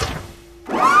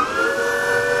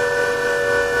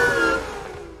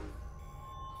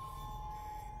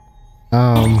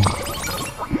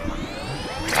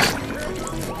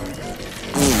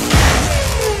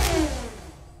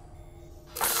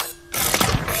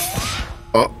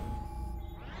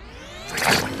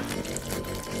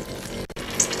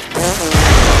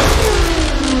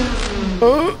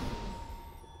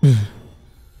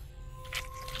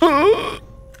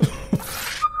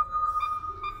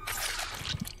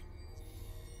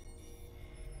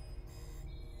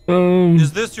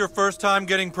 Is this your first time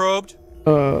getting probed?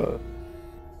 Oh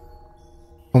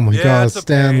my Yeah, god, it's a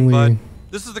pain, Stanley.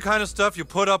 but this is the kind of stuff you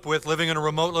put up with living in a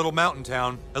remote little mountain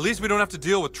town. At least we don't have to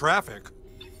deal with traffic.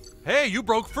 Hey, you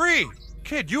broke free!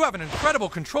 Kid, you have an incredible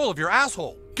control of your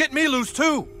asshole. Get me loose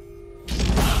too!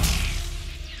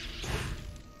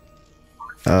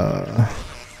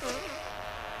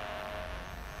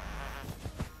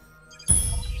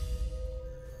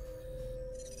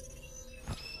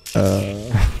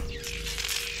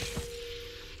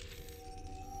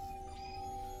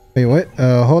 Wait, what?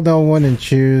 Hold down one and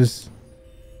choose.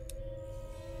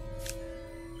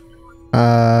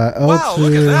 Wow, L2.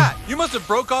 look at that! You must have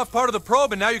broke off part of the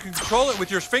probe and now you can control it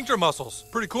with your sphincter muscles.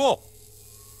 Pretty cool.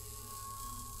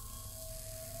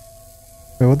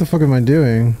 Wait, what the fuck am I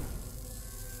doing?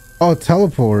 Oh,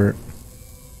 teleport.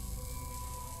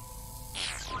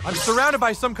 I'm surrounded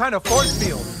by some kind of force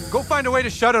field. Go find a way to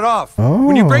shut it off.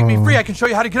 When you break me free, I can show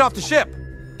you how to get off the ship.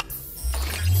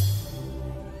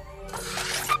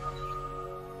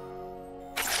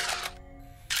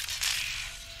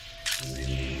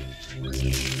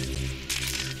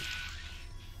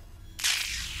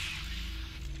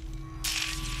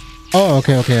 Oh,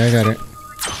 okay, I got it.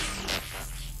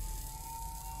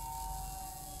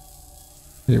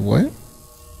 Wait, what?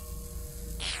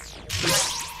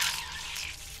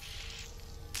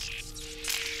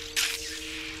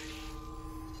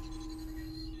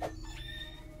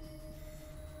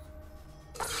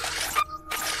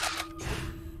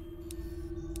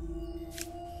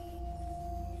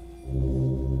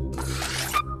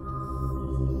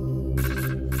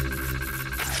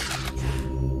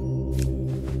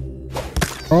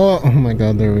 Oh my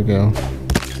god, there we go.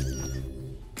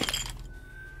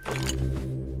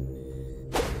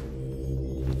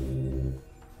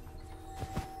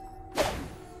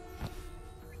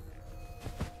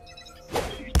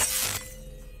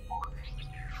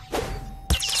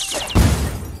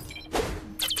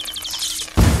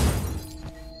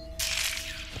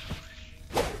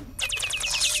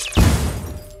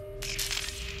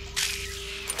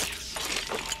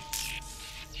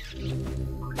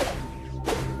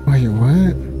 Wait,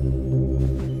 what?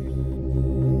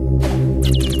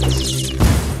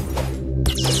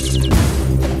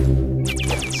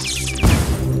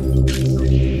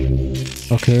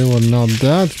 Okay, well now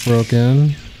that's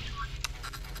broken.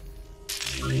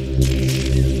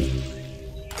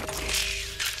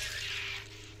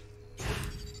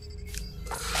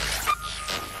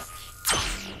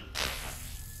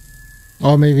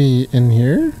 Oh, maybe in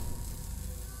here?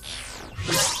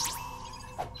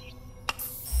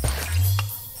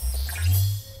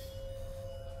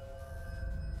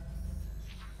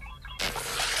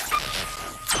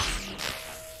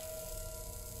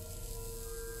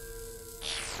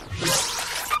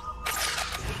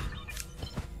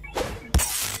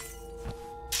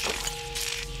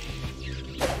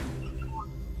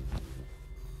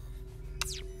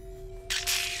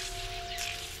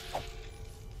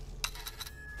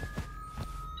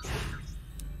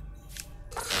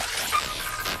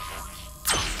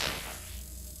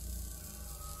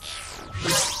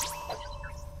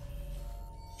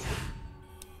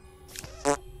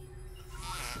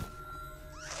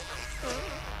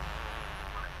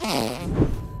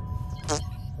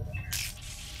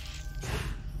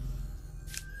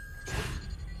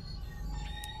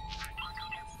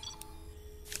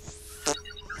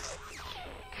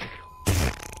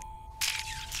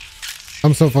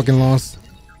 I'm so fucking lost.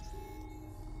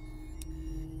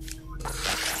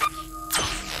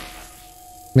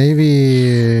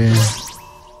 Maybe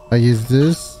I use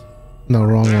this? No,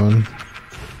 wrong one.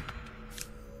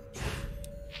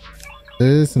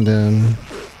 This and then...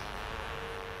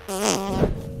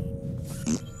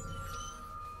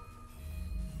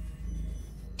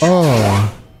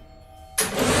 Oh!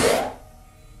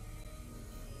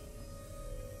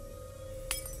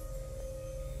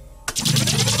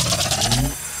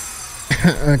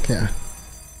 Okay.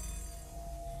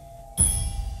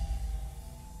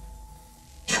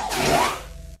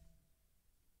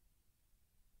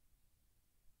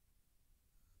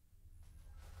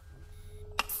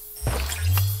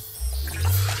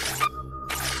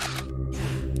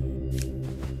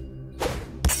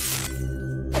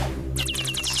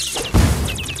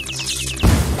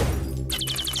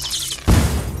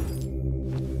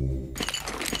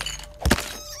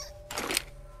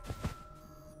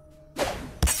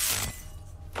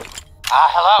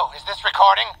 Hello, is this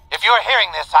recording? If you're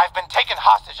hearing this, I've been taken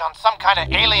hostage on some kind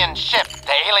of alien ship.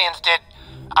 The aliens did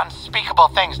unspeakable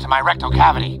things to my rectal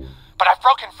cavity. But I've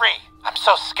broken free. I'm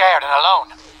so scared and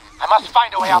alone. I must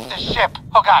find a way off this ship.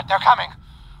 Oh god, they're coming.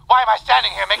 Why am I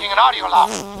standing here making an audio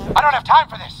log? I don't have time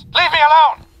for this. Leave me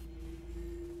alone!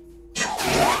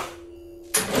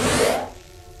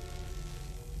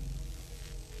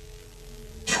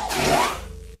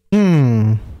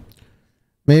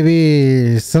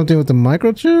 Maybe something with the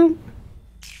microchip?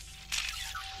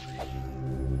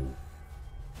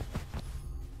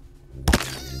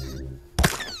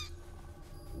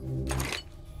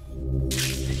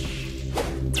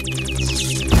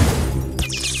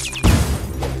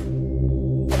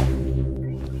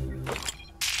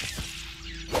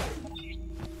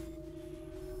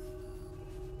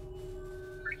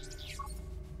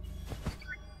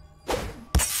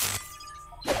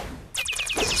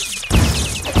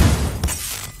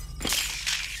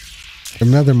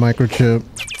 Another microchip.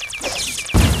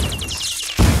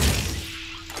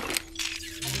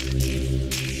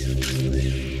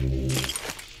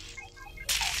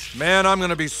 Man, I'm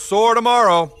gonna be sore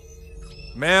tomorrow.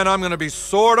 Man, I'm gonna be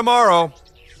sore tomorrow.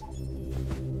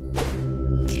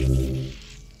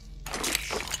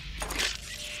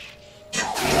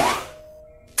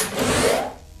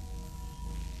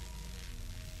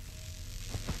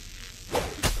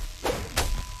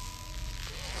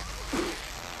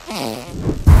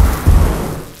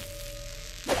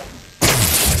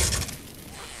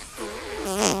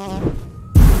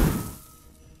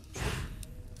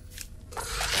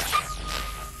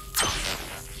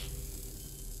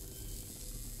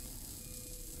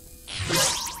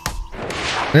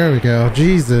 There we go.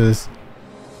 Jesus.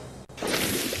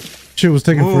 Shit was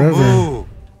taking forever. Moo.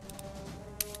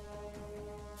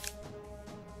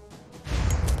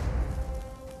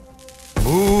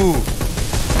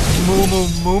 Moo, moo,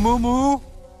 moo, moo, moo.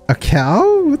 A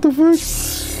cow? What the fuck?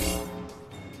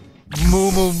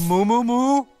 Moo moo moo moo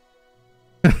moo.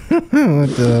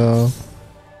 What the hell?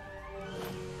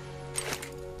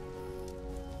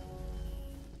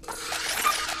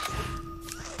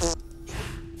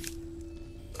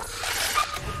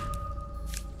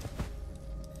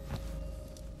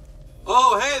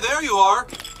 Oh, hey, there you are.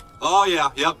 Oh, yeah,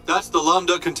 yep, that's the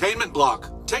Lambda containment block.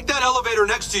 Take that elevator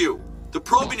next to you. The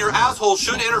probe in your asshole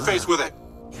should interface with it.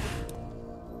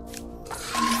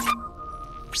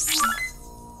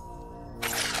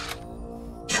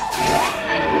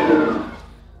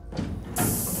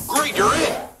 Great, you're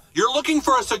in. You're looking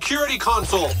for a security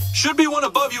console. Should be one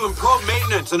above you in probe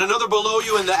maintenance and another below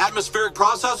you in the atmospheric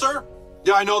processor.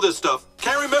 Yeah, I know this stuff.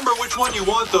 Can't remember which one you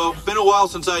want, though. Been a while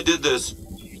since I did this.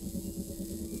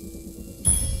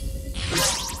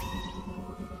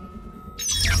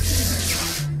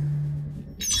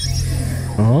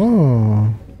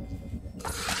 Oh.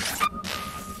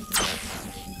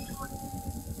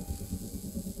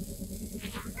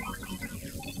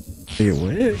 Hey,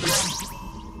 what?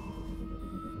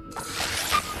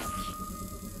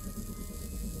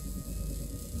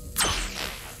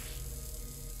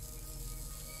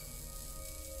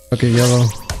 Okay, yellow.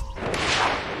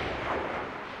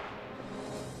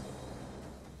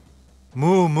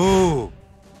 Moo moo.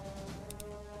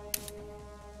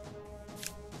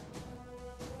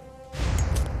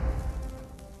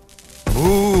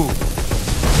 Moo.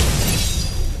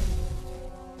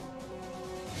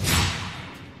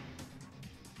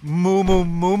 Moo moo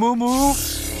moo moo moo.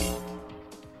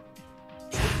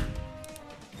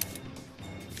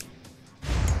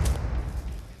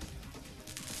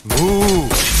 Moo.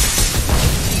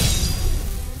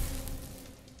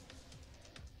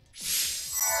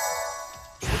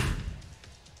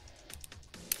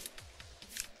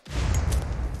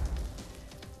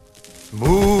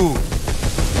 Moo.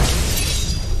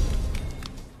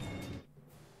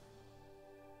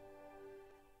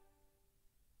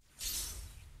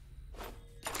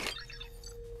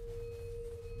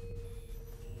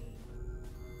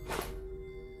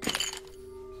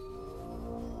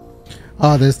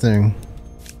 Oh, this thing.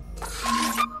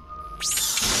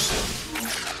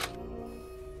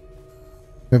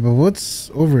 Wait, but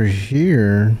what's over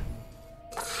here?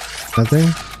 Nothing?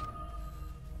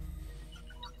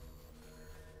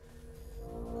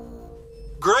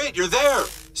 Great, you're there.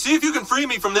 See if you can free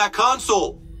me from that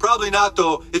console. Probably not,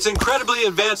 though. It's incredibly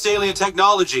advanced alien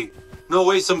technology. No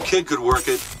way some kid could work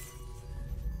it.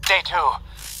 Day 2.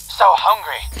 So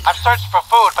hungry. I've searched for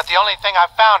food, but the only thing I've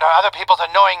found are other people's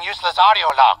annoying, useless audio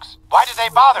logs. Why did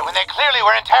they bother when they clearly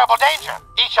were in terrible danger?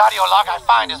 Each audio log I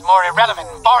find is more irrelevant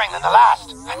and boring than the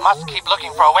last. I must keep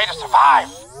looking for a way to survive.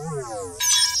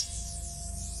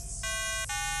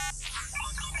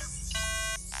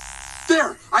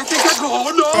 There! I think that's...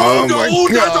 Oh, no! No,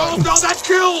 that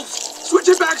kills! Switch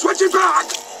it back! Switch it back!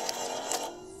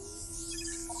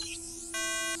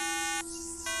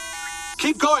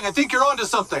 Keep going. I think you're onto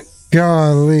something.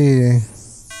 Golly.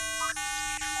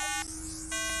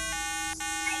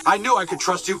 I knew I could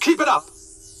trust you. Keep it up.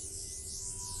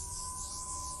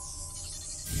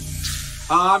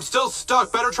 I'm still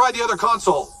stuck. Better try the other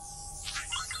console.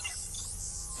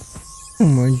 Oh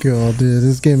my god, dude.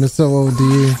 This game is so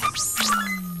OD.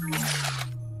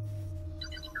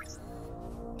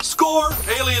 Score!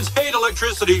 Aliens hate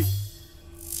electricity.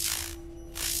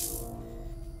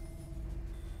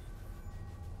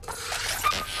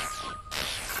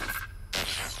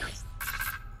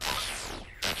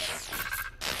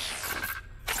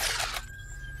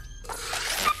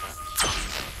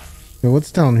 So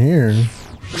what's down here?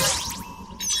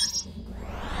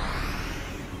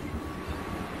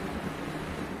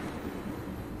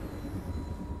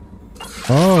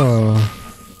 Oh.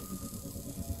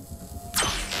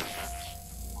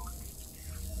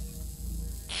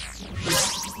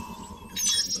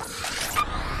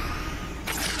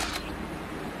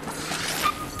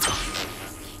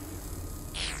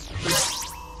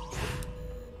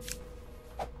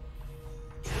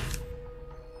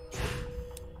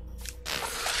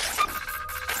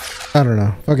 I don't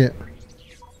know. Fuck it.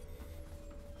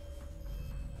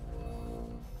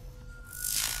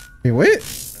 Hey, wait.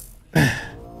 Okay,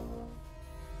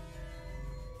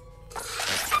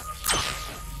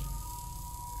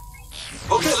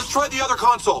 let's try the other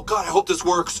console. God, I hope this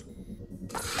works.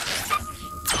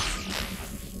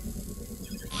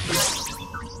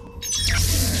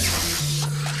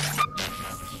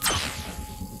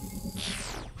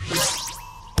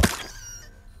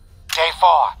 Day 4.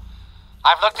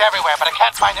 I've looked everywhere, but I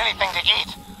can't find anything to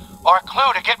eat. Or a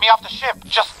clue to get me off the ship.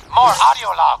 Just more audio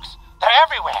logs. They're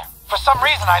everywhere. For some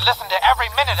reason, I listened to every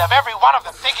minute of every one of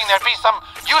them, thinking there'd be some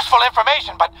useful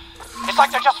information, but it's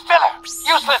like they're just filler.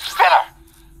 Useless filler.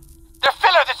 They're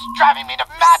filler that's driving me to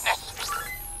madness.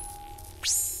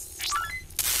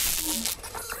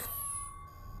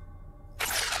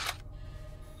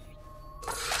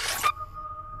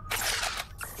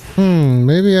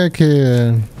 Maybe I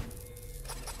can...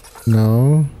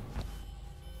 No.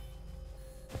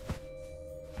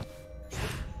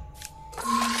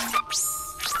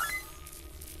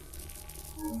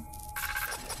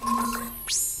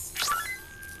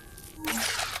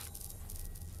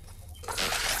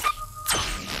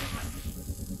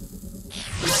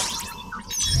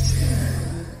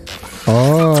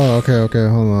 Oh, okay,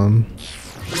 hold on.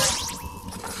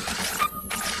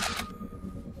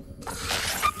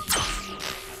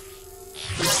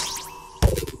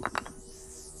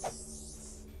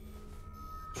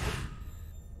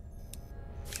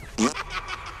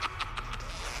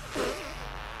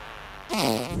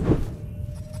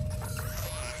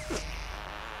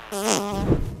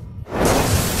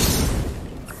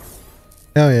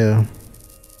 Hell yeah.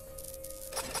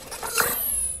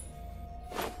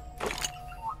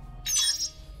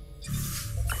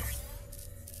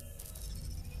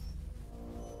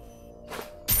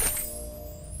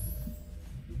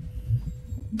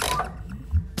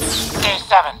 Day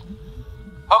 7.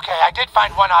 Okay, I did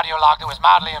find one audio log that was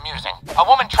mildly amusing. A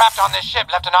woman trapped on this ship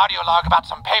left an audio log about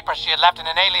some papers she had left in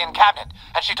an alien cabinet,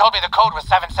 and she told me the code was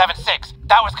 776.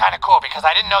 That was kind of cool because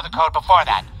I didn't know the code before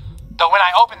that. Though when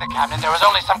I opened the cabinet, there was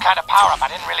only some kind of power-up I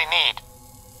didn't really need.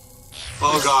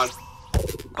 Oh god.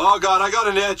 Oh god, I got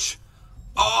an itch.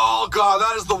 Oh god,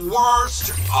 that is the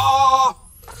worst. Oh.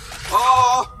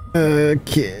 Oh.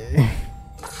 Okay.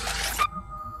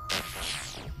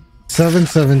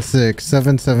 776,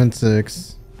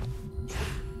 776.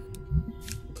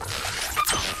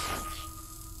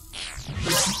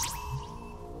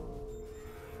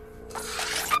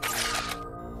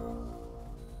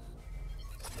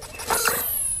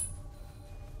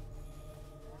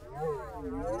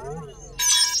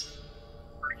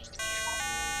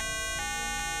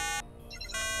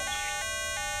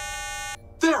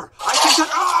 There! I think that.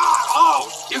 Ah!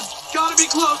 Oh! You've gotta be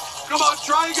close! Come on,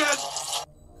 try again!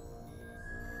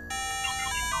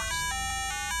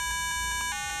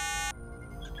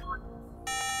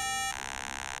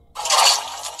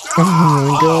 Oh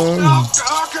my god. No,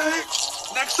 okay!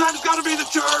 Next time's gotta be the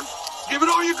turn! Give it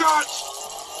all you got!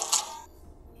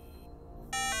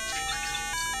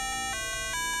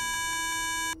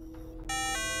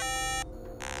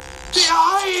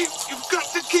 DI! You've got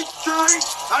to keep trying!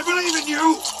 I believe in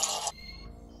you!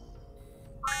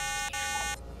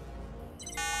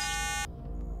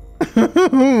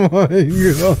 Oh my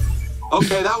god.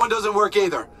 Okay, that one doesn't work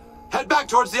either. Head back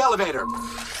towards the elevator.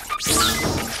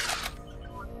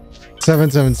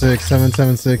 776,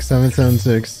 776,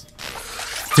 776.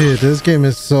 Dude, this game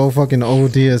is so fucking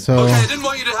OD as hell. Okay, I didn't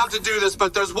want you to have to do this,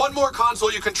 but there's one more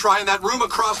console you can try in that room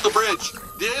across the bridge.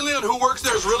 The alien who works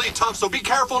there is really tough, so be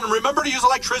careful and remember to use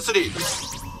electricity.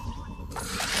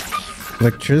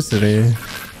 Electricity?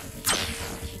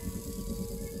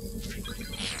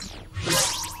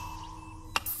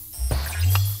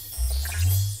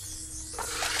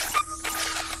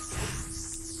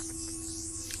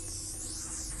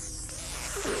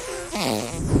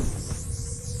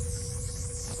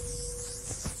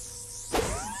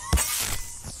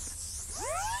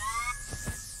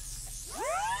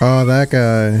 Oh, that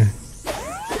guy.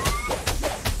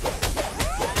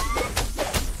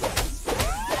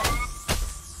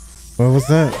 What was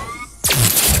that?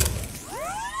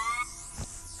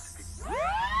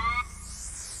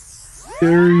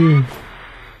 Scary.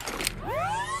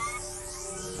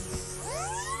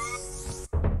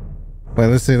 Wait,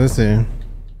 let's see.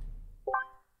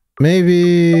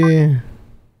 Maybe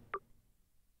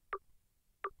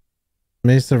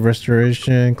Mace of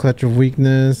Restoration, Clutch of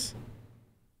Weakness.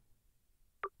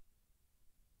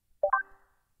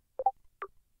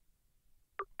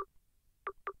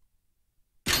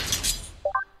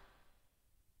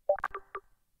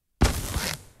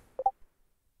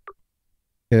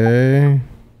 Okay.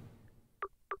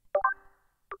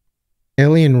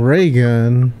 Alien ray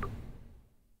gun.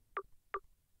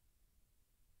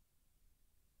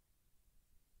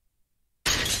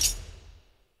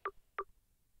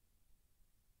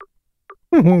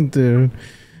 Oh, dude.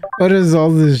 What is all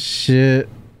this shit?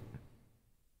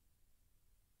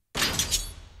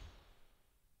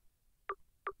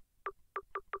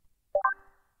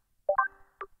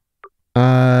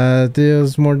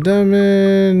 Deals more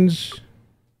damage.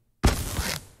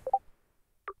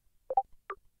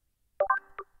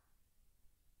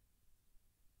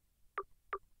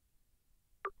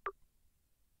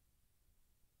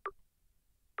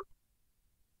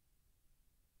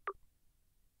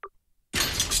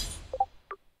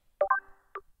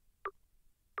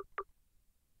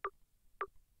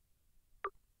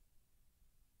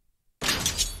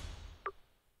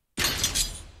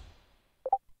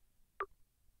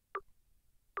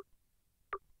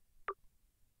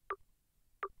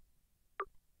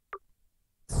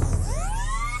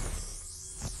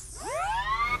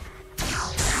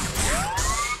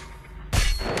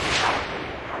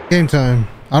 Game time.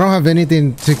 I don't have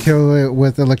anything to kill it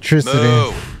with electricity.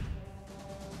 Move.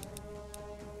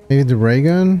 Maybe the ray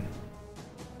gun?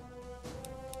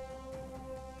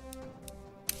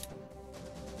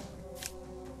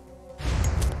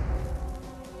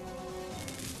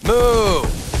 Move.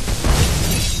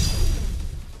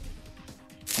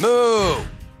 Move.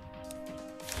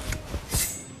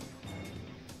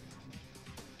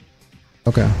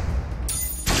 Okay.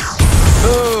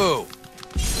 Move.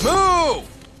 Move.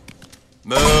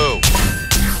 Move.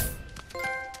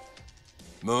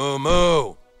 Moo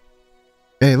moo.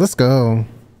 Hey, let's go.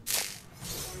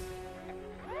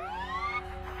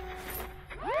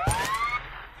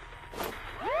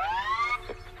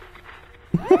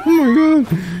 Oh my god.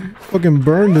 Fucking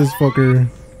burn this fucker.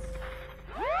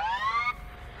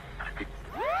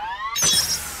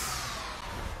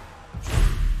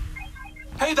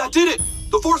 Hey, that did it!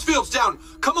 The force field's down.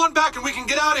 Come on back and we can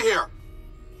get out of here.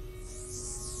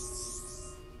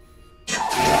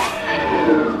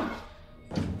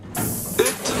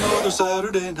 It's another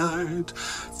Saturday night.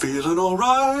 Feeling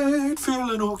alright,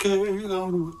 feeling okay.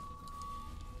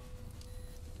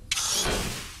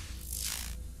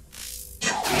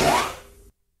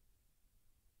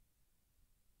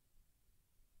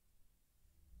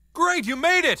 Great, you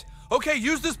made it! Okay,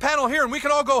 use this panel here and we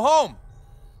can all go home.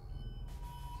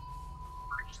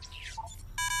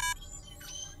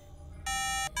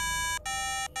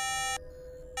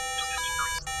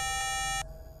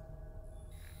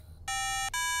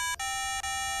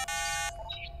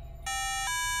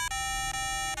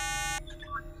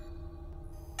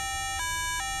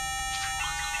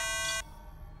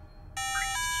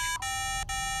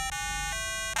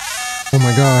 Oh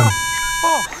my god.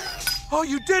 Oh,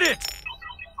 you did it!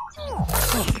 Oh,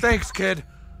 thanks, kid.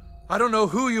 I don't know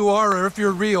who you are or if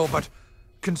you're real, but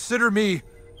consider me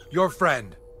your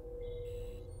friend.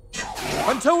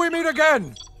 Until we meet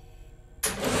again!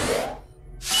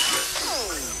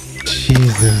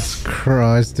 Jesus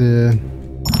Christ, dude.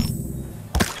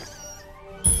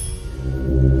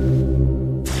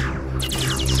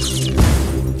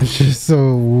 It's just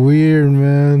so weird,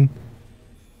 man.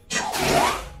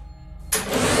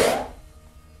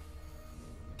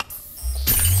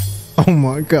 Oh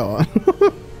my god.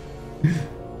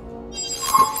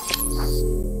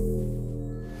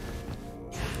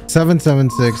 Seven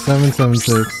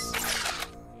 776.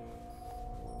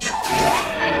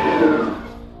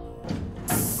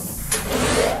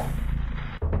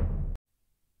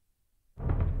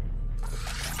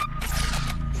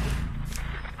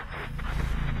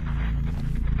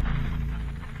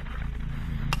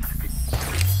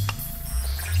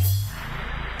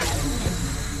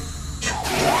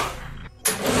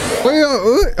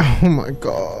 Oh my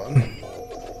god.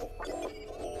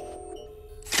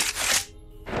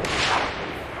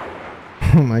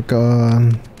 Oh my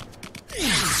god.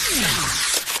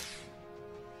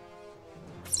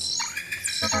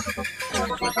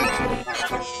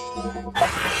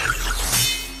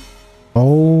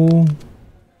 Oh.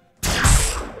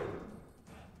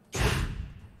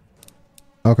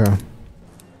 Okay.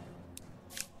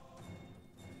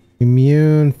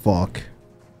 Immune, fuck.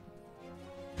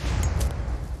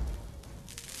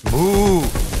 Move.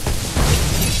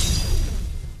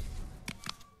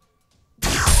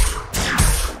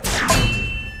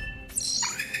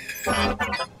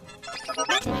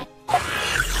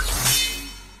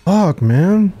 Fuck,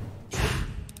 man.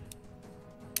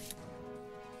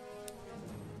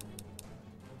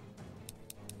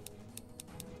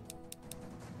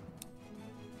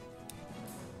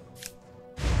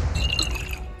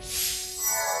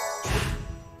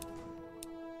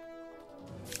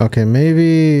 Okay,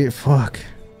 maybe... Fuck.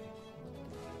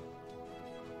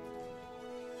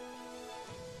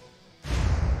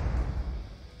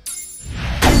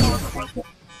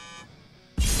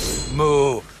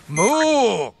 Moo!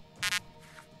 Moo!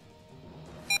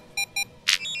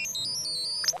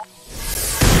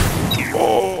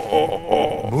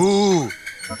 Moo!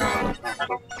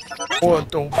 What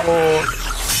the fuck?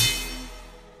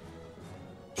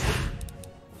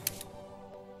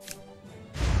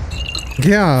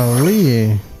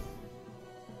 Golly.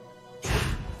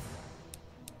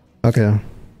 Okay.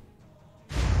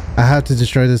 I have to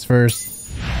destroy this first.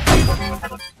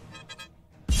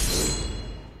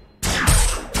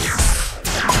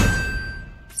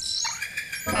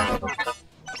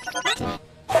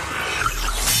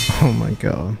 Oh my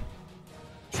god.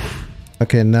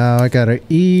 Okay, now I gotta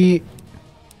eat.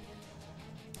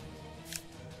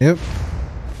 Yep.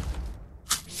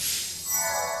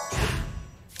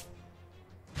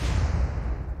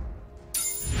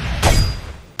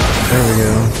 There we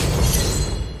go.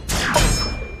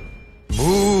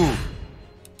 Move.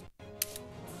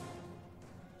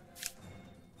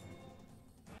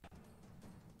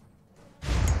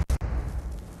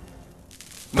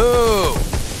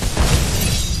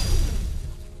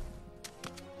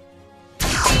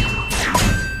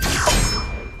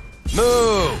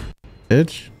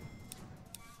 bitch.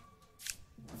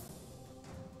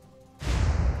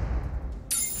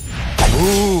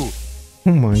 Ooh.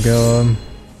 Oh my god.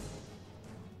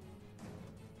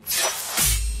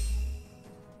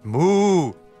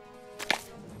 Moo.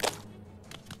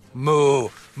 Moo.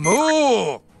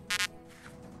 Moo.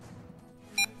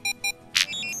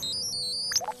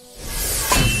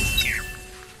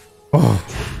 Oh.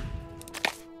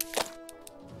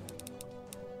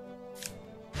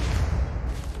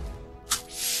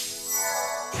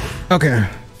 Okay.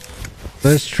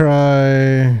 Let's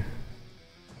try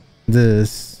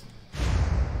this.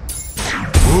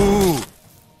 Ooh.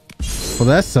 Well,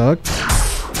 that sucked.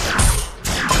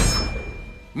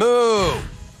 Moo.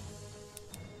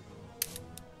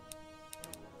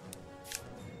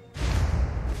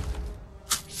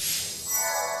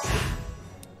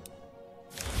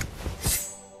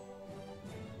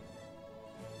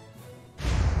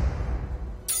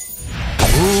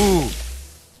 Ooh.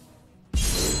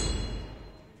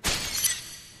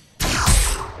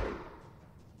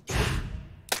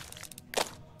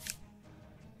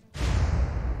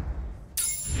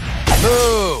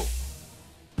 Moo.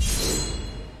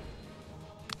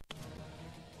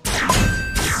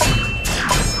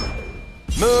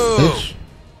 Moo. Bitch.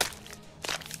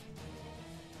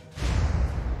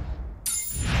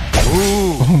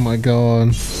 Ooh. Oh my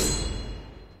god.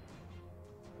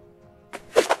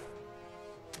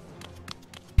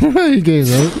 He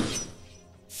gave up.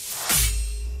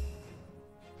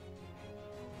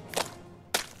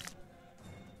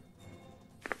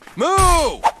 Moo.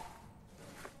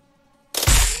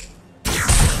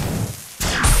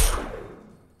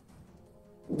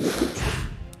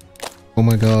 Oh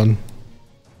my god.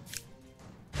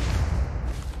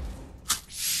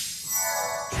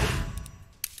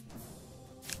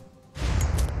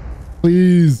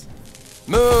 Please.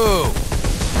 Moo.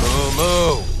 Moo.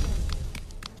 Moo.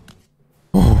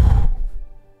 Oh.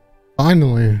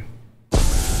 Finally.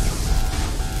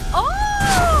 Oh!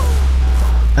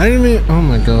 I didn't even. Oh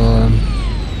my god.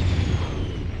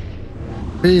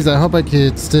 Please, I hope I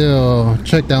could still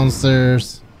check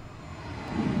downstairs.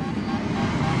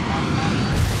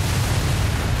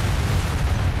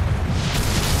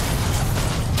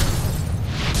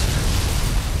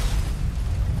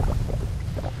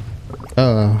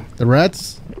 The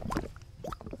rats?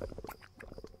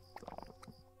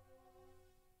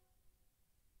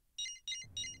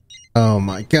 Oh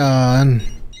my god.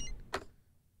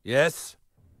 Yes?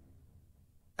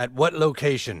 At what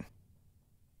location?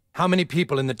 How many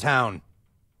people in the town?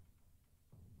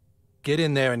 Get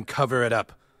in there and cover it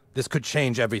up. This could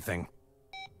change everything.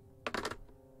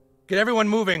 Get everyone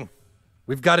moving.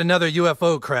 We've got another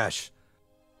UFO crash.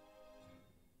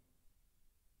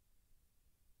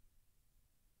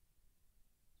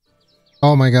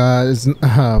 Oh my god.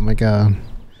 Oh my god.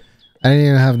 I didn't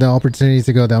even have the opportunity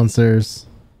to go downstairs.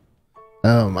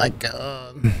 Oh my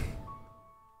god.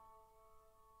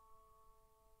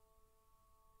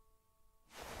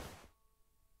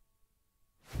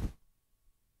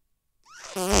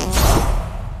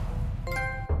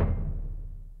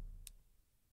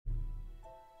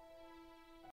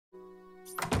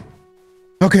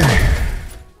 Okay.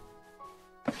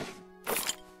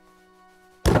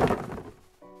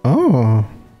 Oh.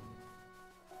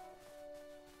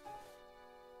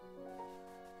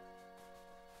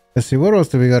 Let's see, what else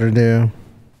do we gotta do?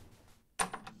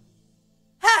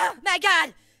 Oh my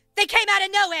god! They came out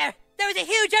of nowhere! There was a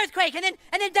huge earthquake and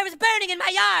then there was burning in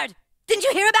my yard! Didn't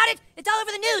you hear about it? It's all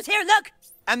over the news. Here, look!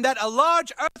 And that a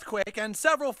large earthquake and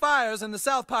several fires in the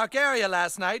South Park area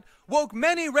last night woke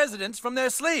many residents from their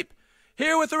sleep.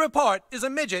 Here with the report is a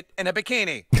midget in a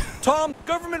bikini. Tom,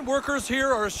 government workers here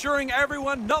are assuring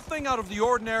everyone nothing out of the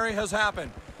ordinary has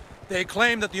happened. They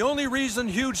claim that the only reason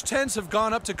huge tents have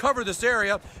gone up to cover this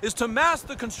area is to mask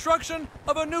the construction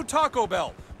of a new Taco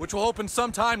Bell, which will open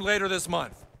sometime later this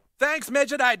month. Thanks,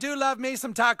 midget. I do love me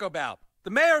some Taco Bell. The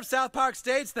mayor of South Park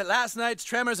states that last night's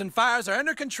tremors and fires are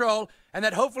under control and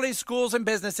that hopefully schools and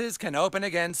businesses can open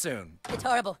again soon. It's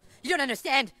horrible. You don't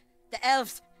understand. The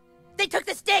elves, they took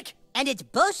the stick! And it's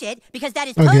bullshit because that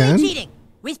is totally cheating.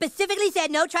 We specifically said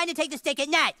no trying to take the stick at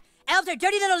night. Elves are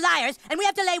dirty little liars, and we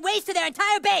have to lay waste to their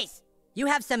entire base. You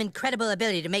have some incredible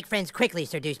ability to make friends quickly,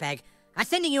 Sir Douchebag. I'm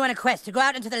sending you on a quest to go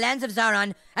out into the lands of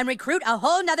Zaron and recruit a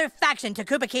whole nother faction to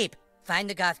Koopa Keep. Find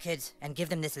the goth kids and give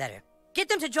them this letter. Get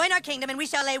them to join our kingdom and we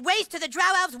shall lay waste to the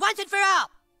drow elves once and for all.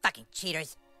 Fucking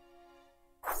cheaters.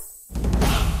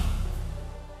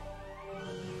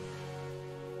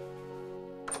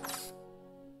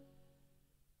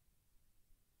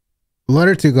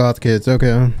 Letter to goth kids,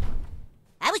 okay.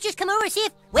 I was just coming over to see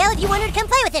if you wanted to come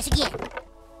play with us again.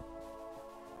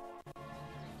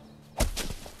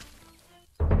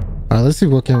 Alright, let's see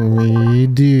what can we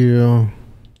do.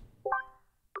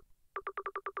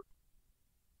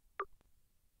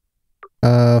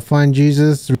 Find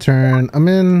Jesus, return. I'm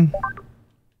in.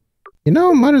 You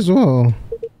know, might as well.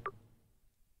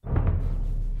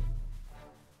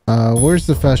 Where's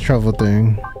the fast travel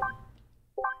thing?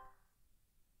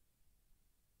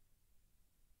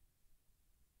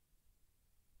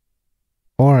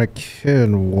 Or I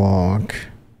could walk.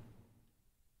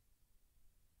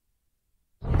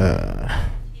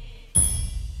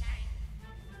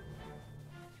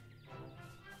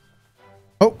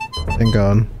 Oh, thank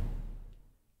God.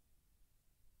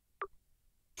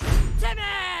 Timmy!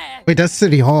 Wait, that's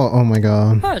City Hall. Oh my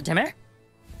God. Oh, Timmy.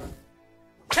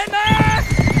 Timmy!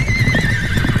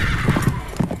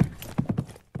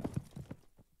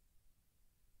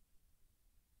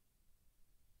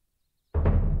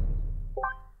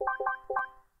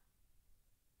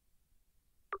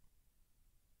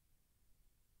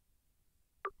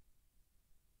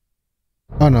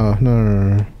 Oh no,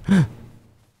 no.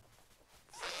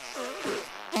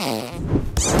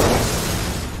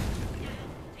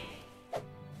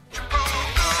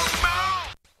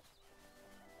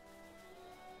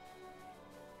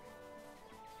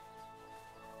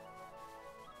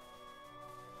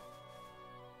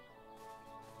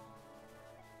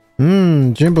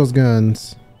 Jimbo's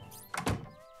guns.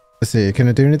 Let's see, can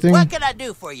I do anything? What can I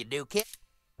do for you, new kid?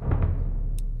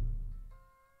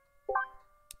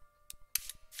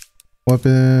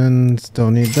 Weapons,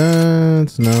 don't need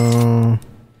that. No.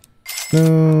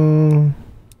 No.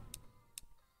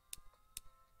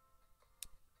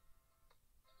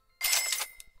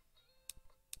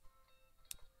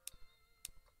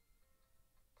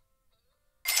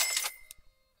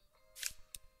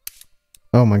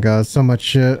 Oh my God, so much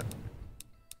shit.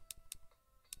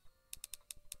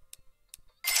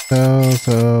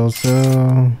 So.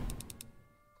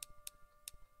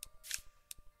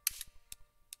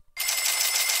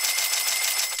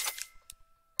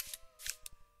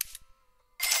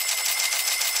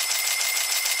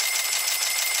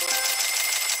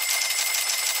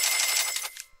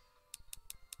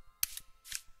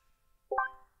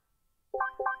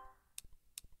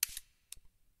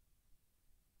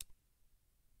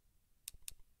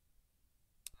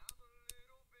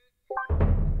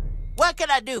 What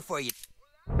can I do for you?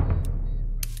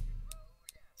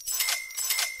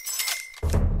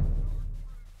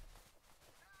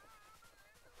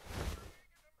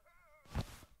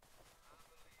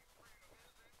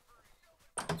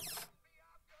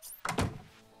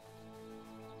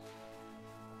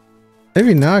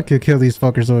 Maybe now I could kill these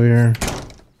fuckers over here.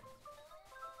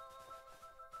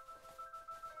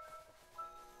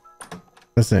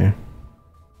 Let's see.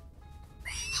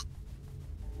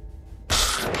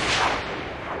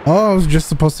 Oh, I was just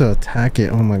supposed to attack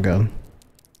it. Oh my God.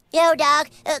 Yo, Doc,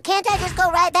 can't I just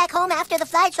go right back home after the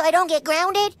flight so I don't get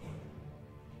grounded?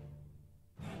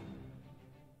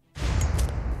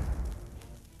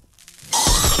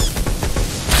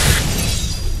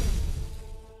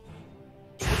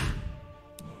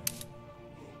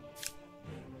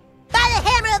 By the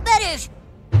hammer of Butters!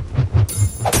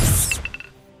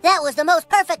 That was the most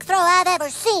perfect throw I've ever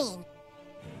seen.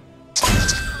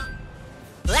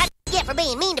 Well, that's what you get for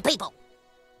being mean to people.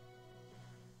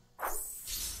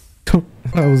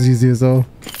 That was easy as hell.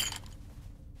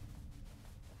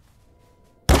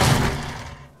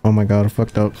 Oh my God, I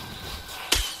fucked up.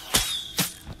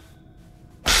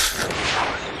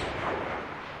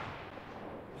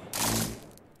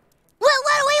 Well,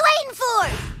 what are we waiting for?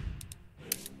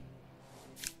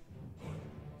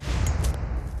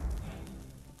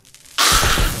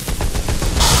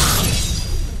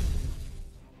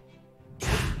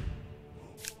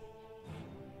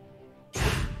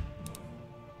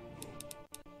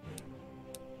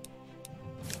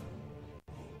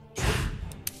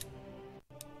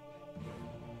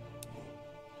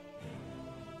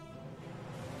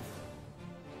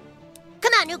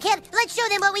 Come on, new kid, let's show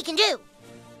them what we can do.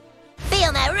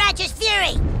 Feel my righteous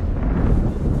fury.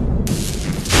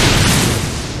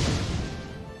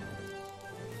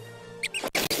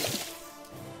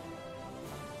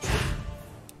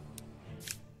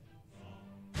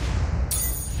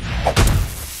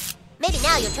 Maybe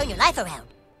now you'll turn your life around.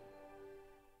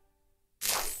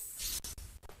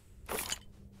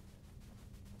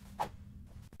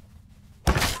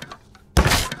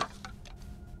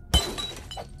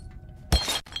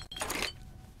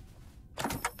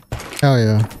 Hell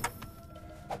yeah.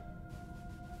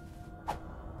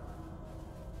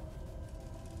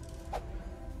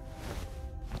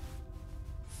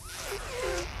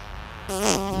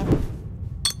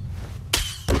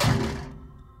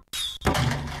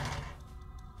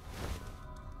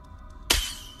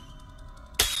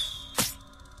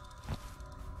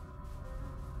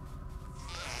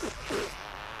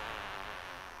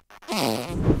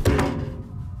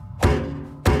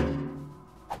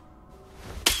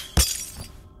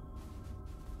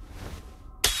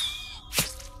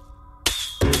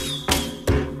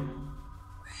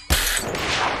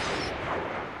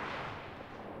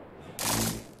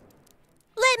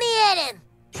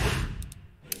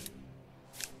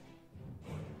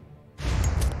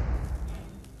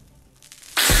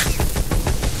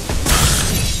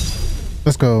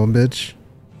 Let's go, bitch.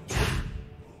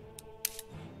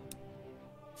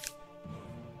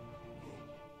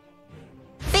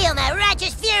 Feel my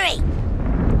righteous fury!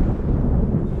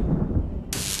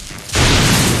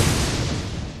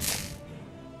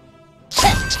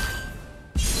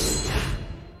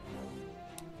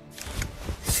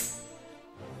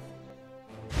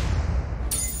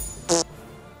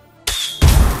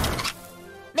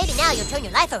 Maybe now you'll turn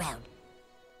your life around.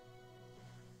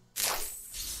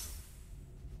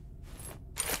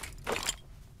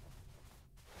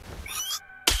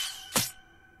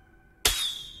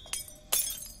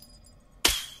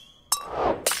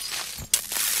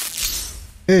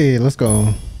 Hey, let's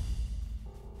go.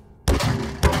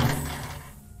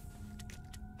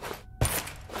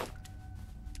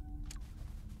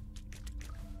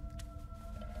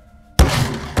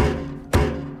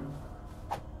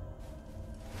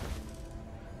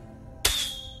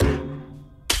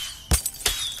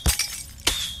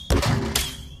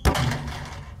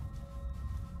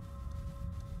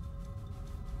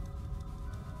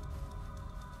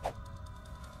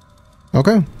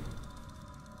 Okay.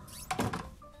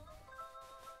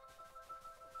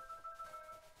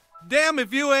 Damn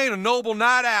if you ain't a noble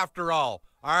knight after all.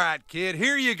 All right, kid,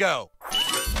 here you go.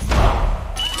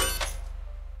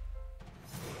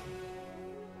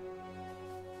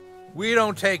 We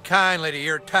don't take kindly to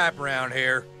your type around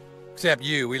here. Except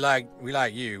you, we like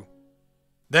you.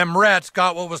 Them rats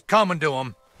got what was coming to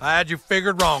them. I had you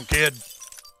figured wrong, kid.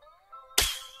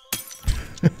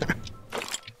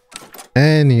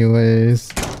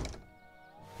 Anyways.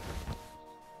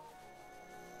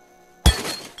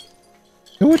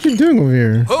 Hey, what you doing over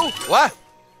here? Who? What?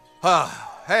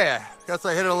 Hey, I guess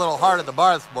I hit it a little hard at the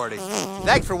bar this morning.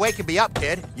 Thanks for waking me up,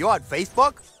 kid. You on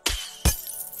Facebook?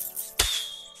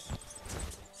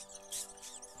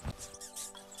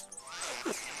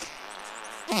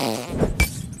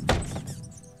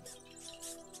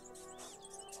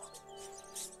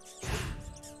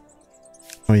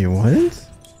 Oh, you what?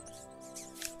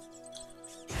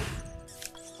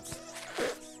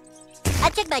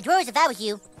 I'd check my drawers if I was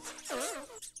you.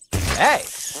 Hey,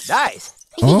 nice.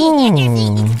 Oh.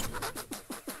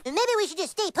 Maybe we should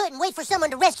just stay put and wait for someone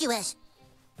to rescue us.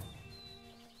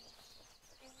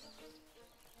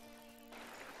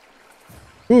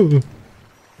 Ooh.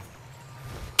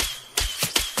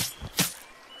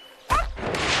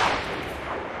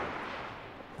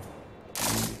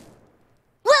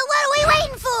 Well, what are we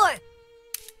waiting for?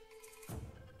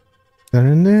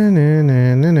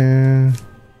 Da-na-na-na-na-na.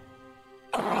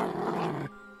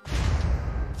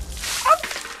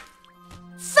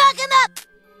 Fuck him up!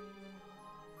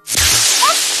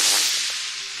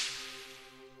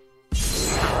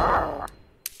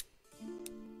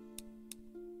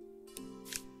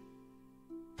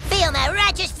 Feel my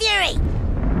righteous fury!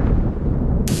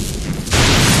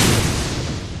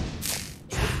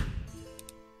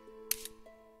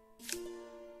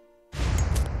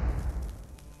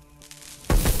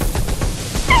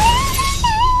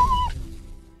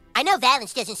 I know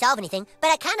violence doesn't solve anything,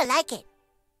 but I kinda like it.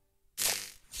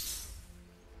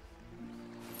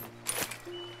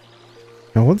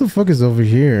 Now what the fuck is over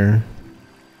here?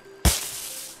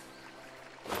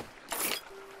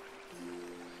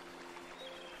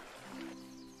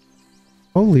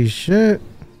 Holy shit.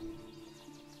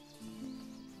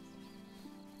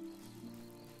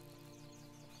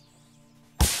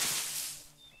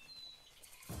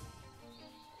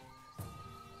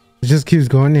 It just keeps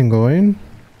going and going?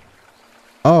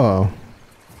 Oh.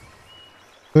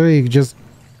 So you just...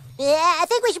 Yeah, I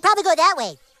think we should probably go that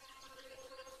way.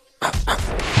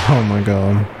 Oh my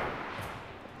god.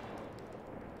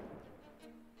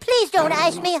 Please don't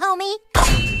ice me, homie.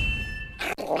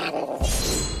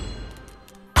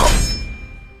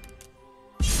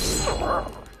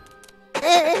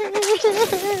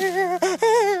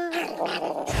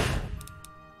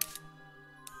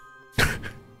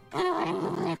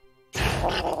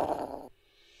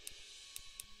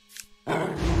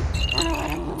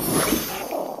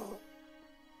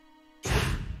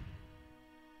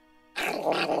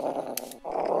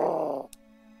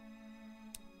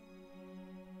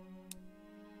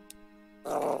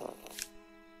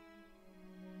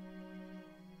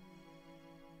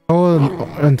 Hold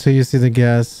until you see the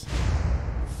gas.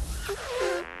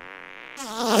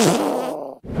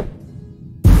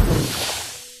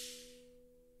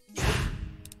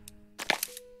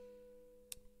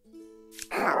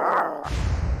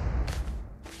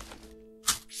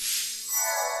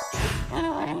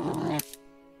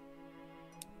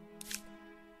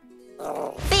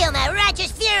 Feel my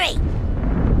righteous fury!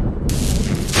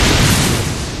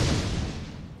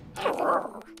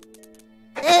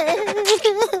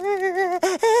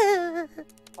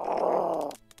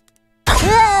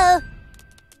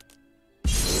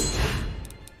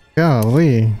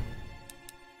 Golly.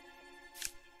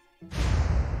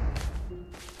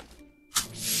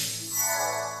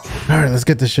 Alright, let's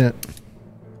get this shit.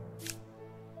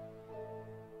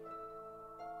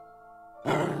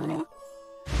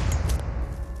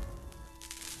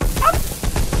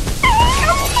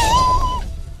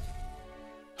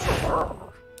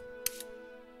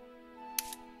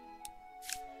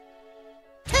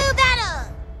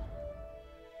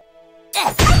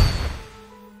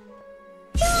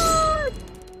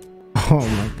 Oh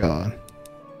my god.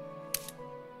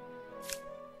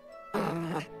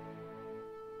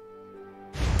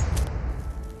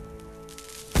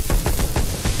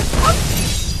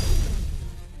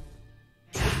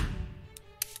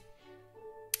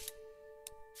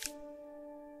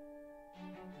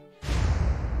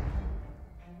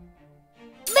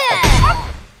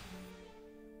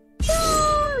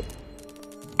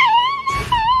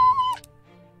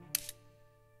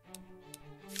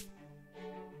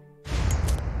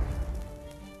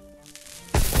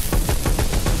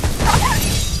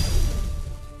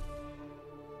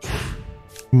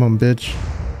 Come on, bitch.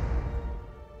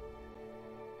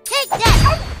 Take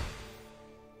that!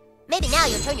 Maybe now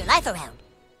you'll turn your life around.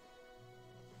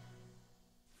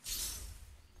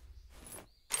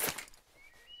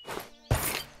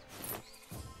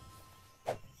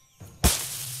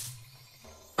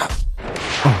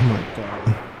 Oh my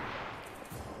god.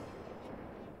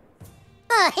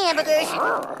 Ah, hamburgers.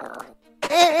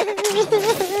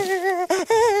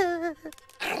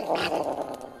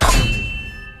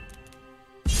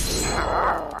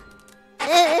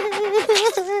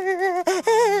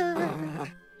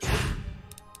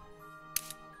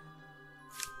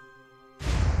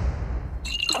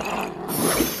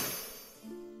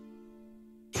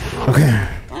 Okay.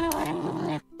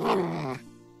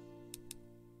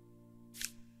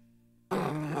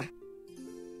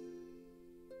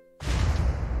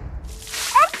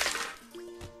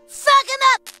 Fuck him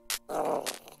up!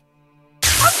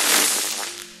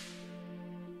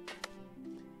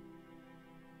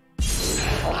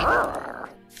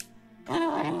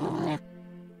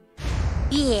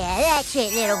 Yeah, that's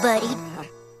it, little buddy.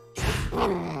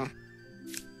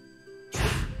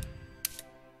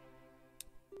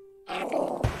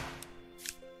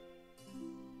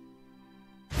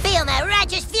 Feel my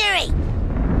righteous fury!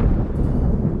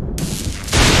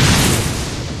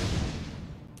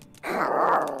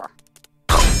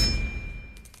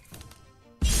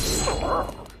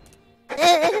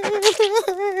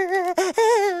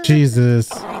 Jesus.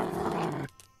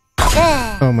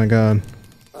 Oh my god.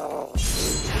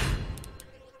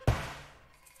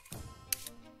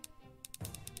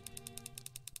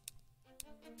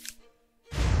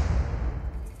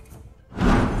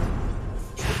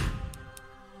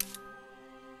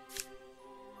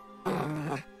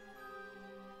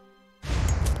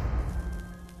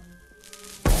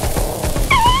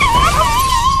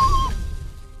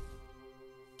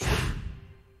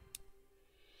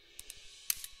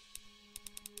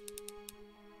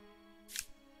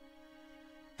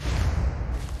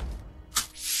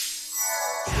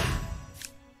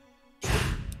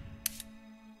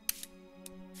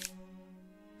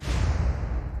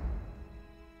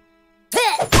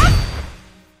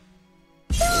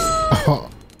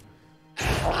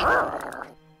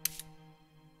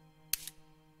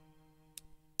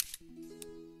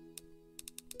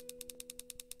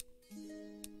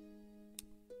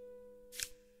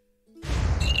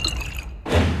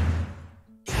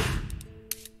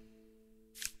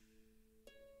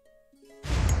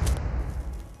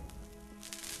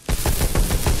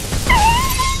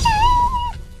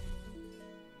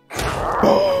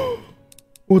 Oh.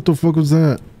 What the fuck was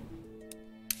that?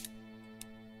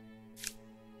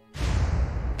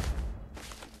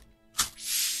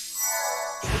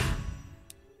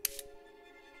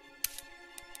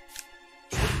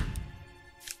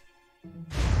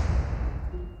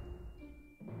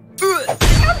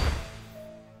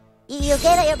 You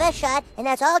gave it your best shot, and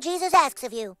that's all Jesus asks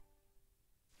of you.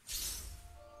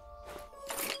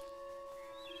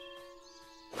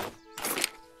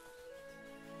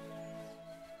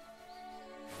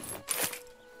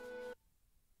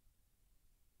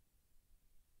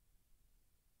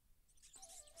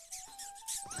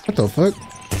 What the fuck?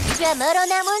 Did you have mud on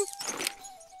that one?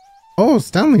 Oh,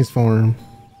 Stanley's farm.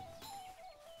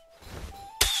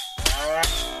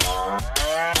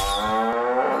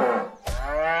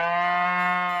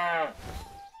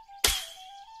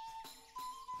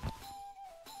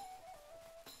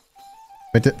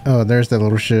 Wait, oh, there's that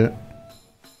little shit.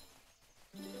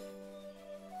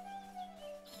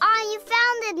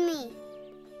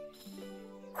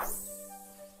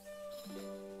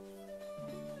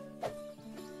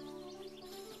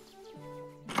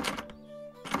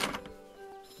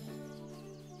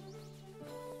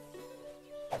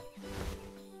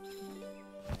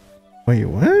 Wait,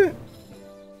 what?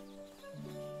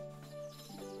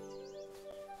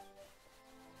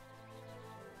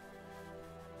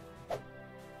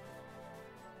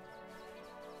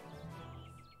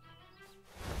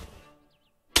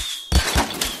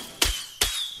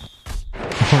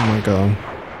 Oh my god.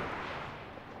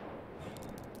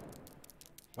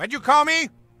 What'd you call me?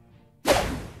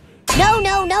 No,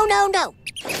 no, no, no, no.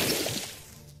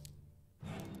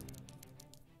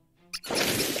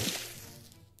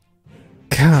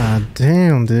 God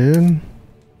damn, dude.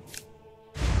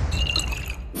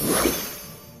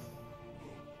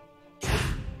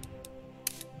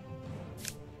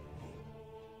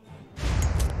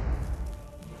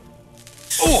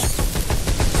 Oh!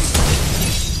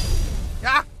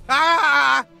 Ah!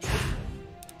 Ah!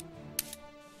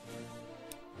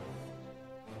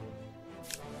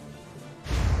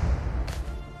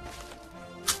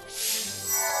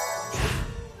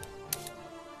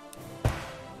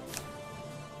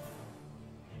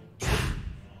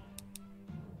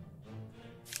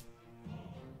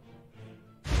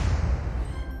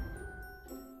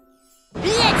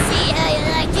 Let's see how you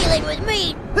like dealing with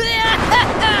me.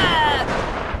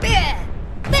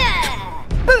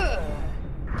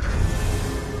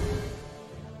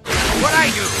 What I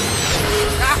do?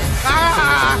 Ah!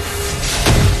 Ah!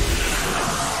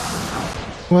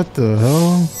 What the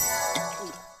hell?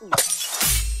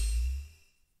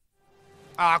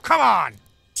 Oh, come on!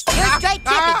 You're straight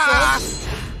tipping, son.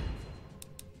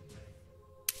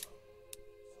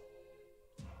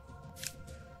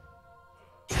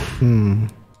 Hmm.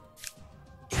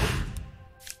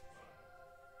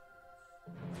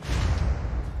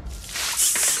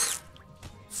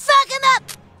 Fuck him up.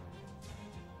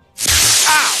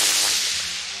 Ow!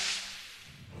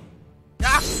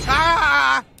 Ah!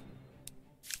 Ah!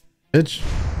 Bitch.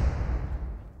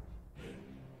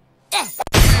 Yeah.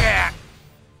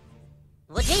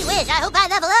 Well, gee whiz, I hope I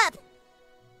level up.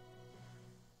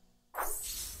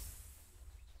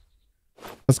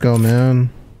 Let's go, man.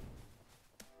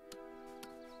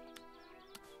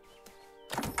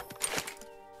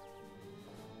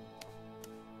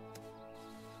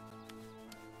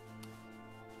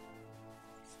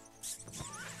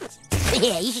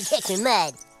 Yeah, you should check some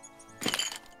mud.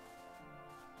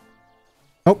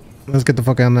 Oh, let's get the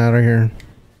fuck out of here.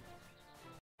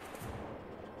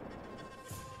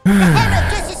 The hammer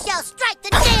of justice shall strike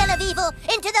the nail of evil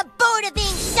into the board of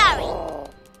being sorry.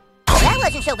 That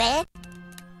wasn't so bad.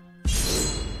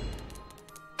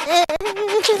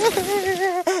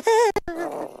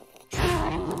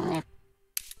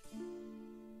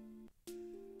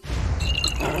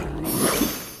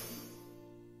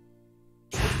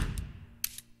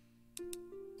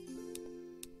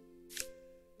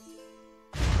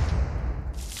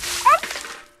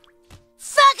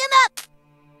 Fuck him up!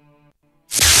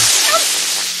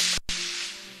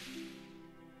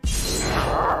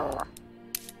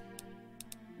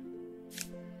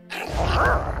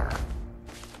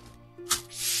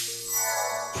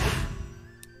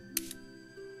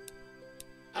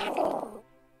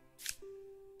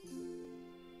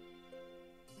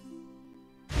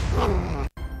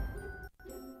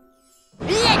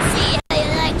 Let's see how you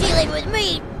like dealing with me.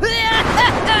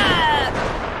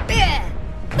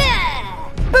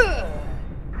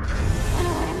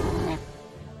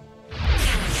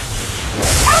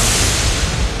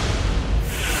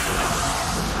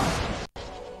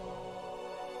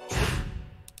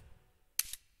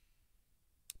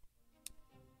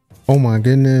 Oh my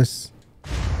goodness.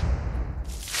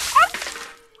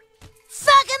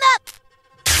 Fuck him up!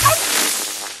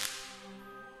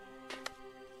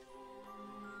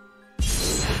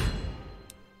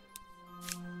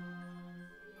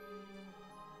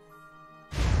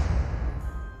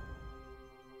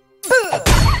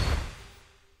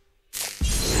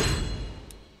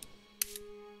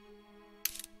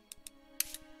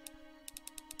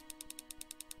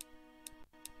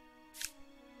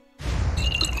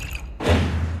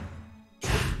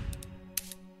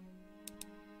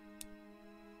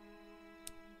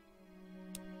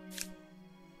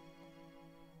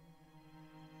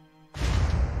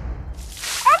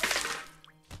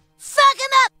 Fuck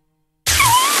him up!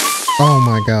 Oh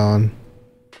my god.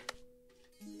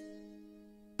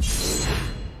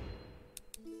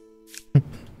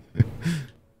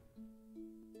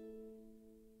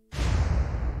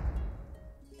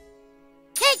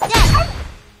 Take that!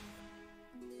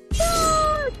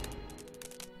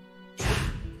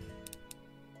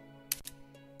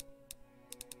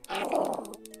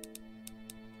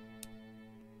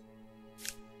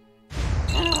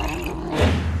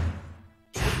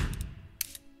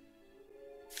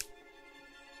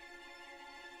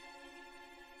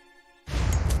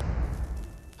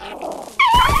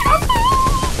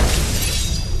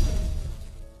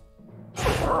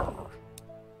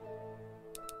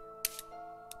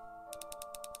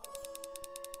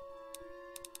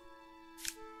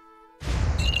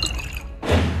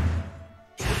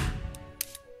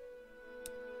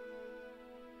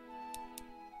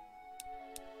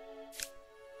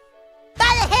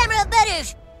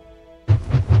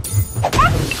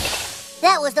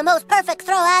 That was the most perfect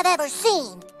throw I've ever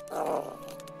seen.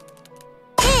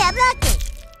 Hey, I blocked it.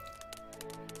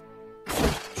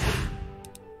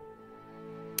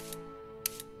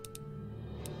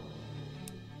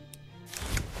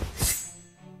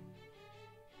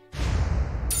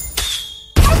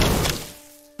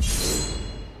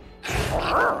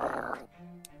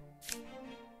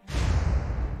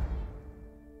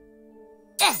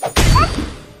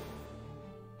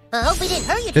 I hope we didn't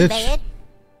hurt you too bad.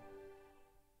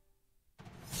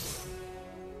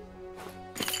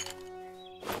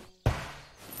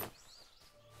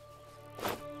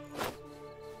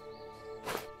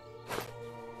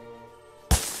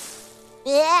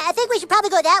 Yeah, I think we should probably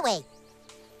go that way.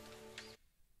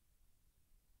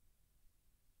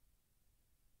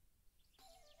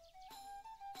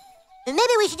 And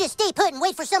maybe we should just stay put and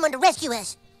wait for someone to rescue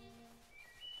us.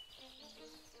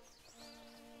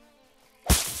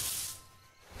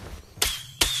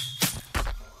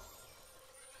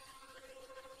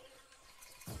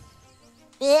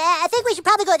 Yeah, I think we should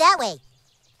probably go that way.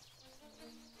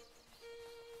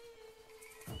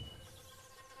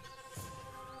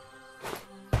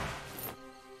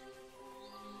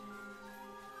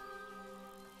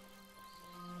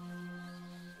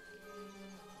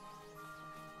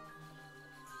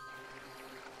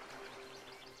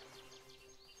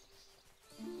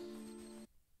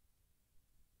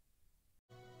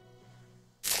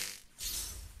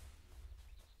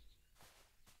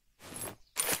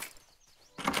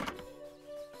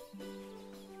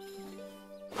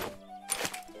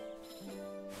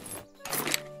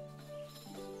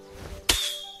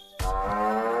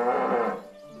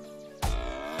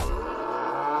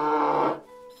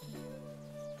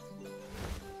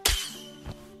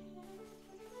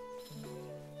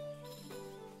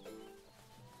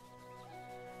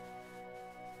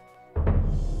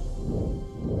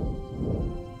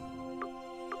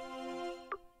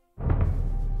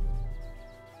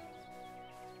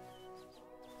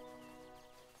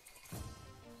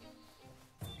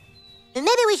 And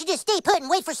maybe we should just stay put and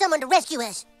wait for someone to rescue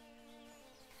us.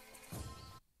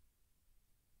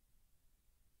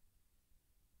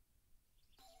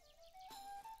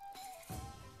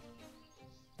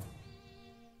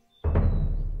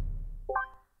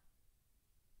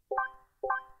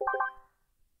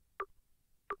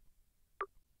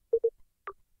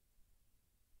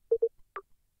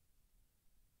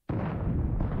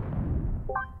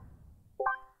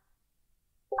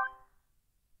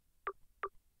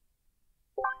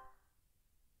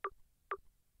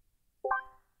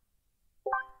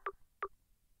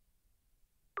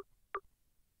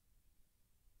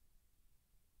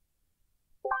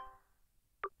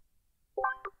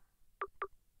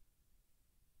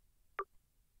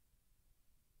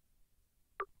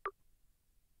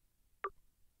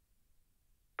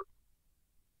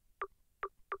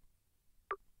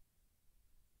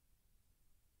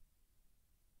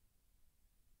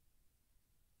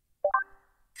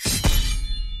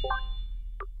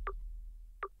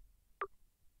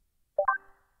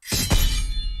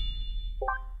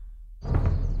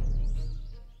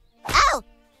 Ow!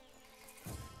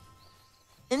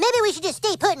 And maybe we should just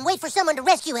stay put and wait for someone to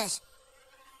rescue us.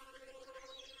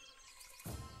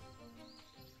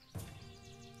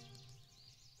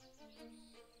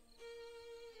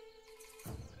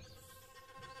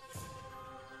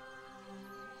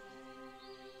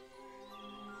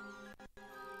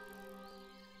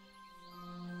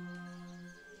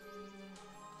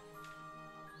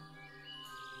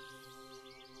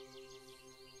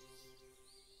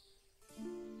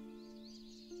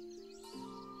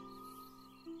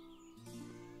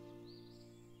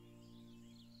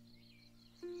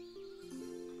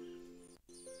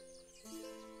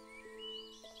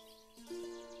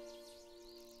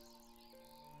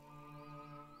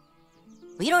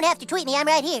 Well, you don't have to tweet me, I'm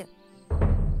right here.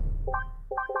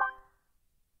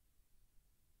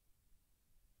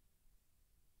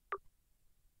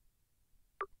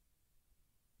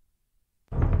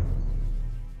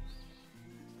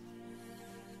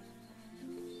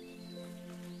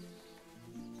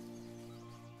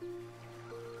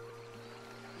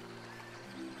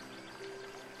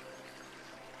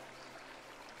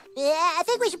 Yeah, I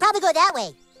think we should probably go that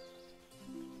way.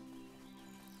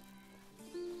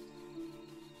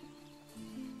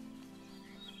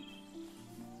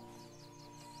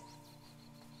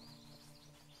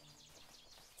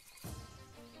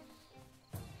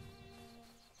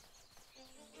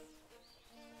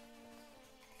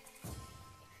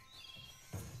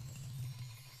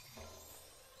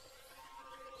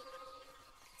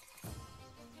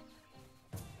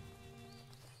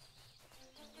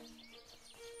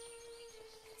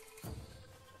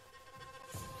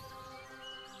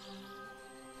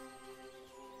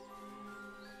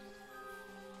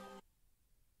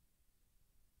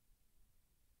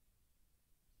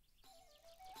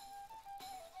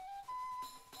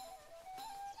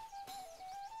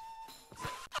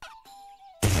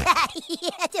 Yeah,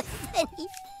 that's funny.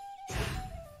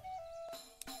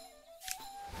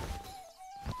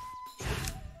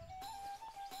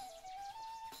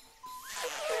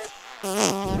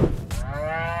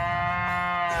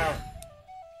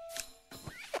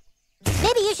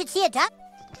 Maybe you should see a doc.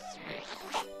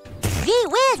 Gee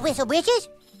whiz, Whistle Britches.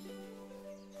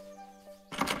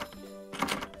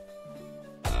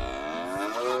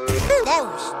 That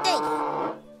was stinky.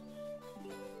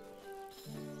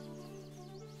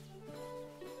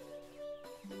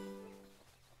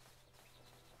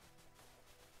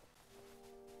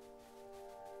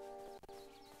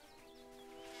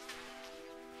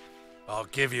 I'll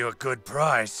give you a good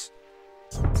price.